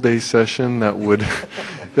full day session that would,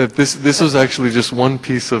 that this was actually just one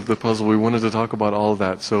piece of the puzzle. We wanted to talk about all of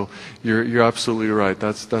that. So you're absolutely right.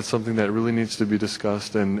 That's something that really needs to be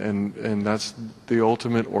discussed, and that's the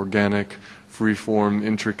ultimate organic, free-form,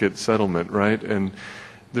 intricate settlement, right? And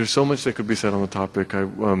there's so much that could be said on the topic.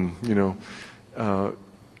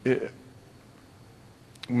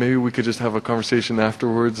 Maybe we could just have a conversation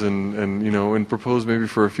afterwards and propose maybe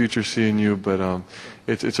for a future CNU, but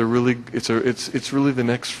it's really the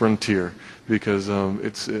next frontier, because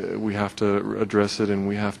we have to address it, and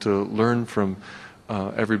we have to learn from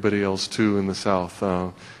everybody else too in the South,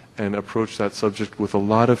 and approach that subject with a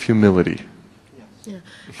lot of humility. Yeah.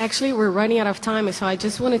 Actually, we're running out of time, so I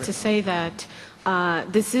just wanted to say that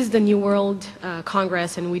this is the New World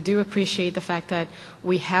Congress, and we do appreciate the fact that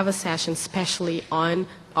we have a session especially on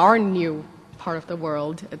our new part of the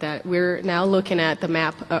world, that we're now looking at the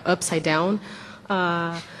map upside down.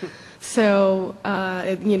 Changing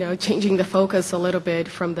the focus a little bit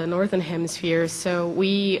from the Northern Hemisphere. So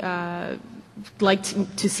we like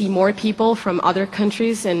to see more people from other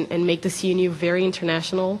countries and make the CNU very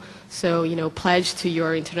international. So, pledge to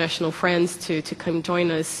your international friends to come join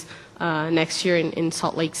us next year in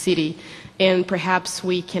Salt Lake City. And perhaps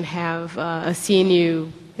we can have a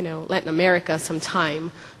CNU, Latin America sometime,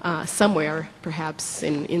 somewhere, perhaps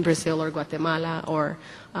in Brazil or Guatemala or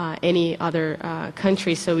any other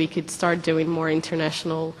country, so we could start doing more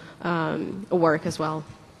international work as well.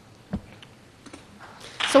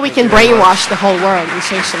 So we can brainwash the whole world,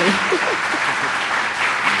 essentially.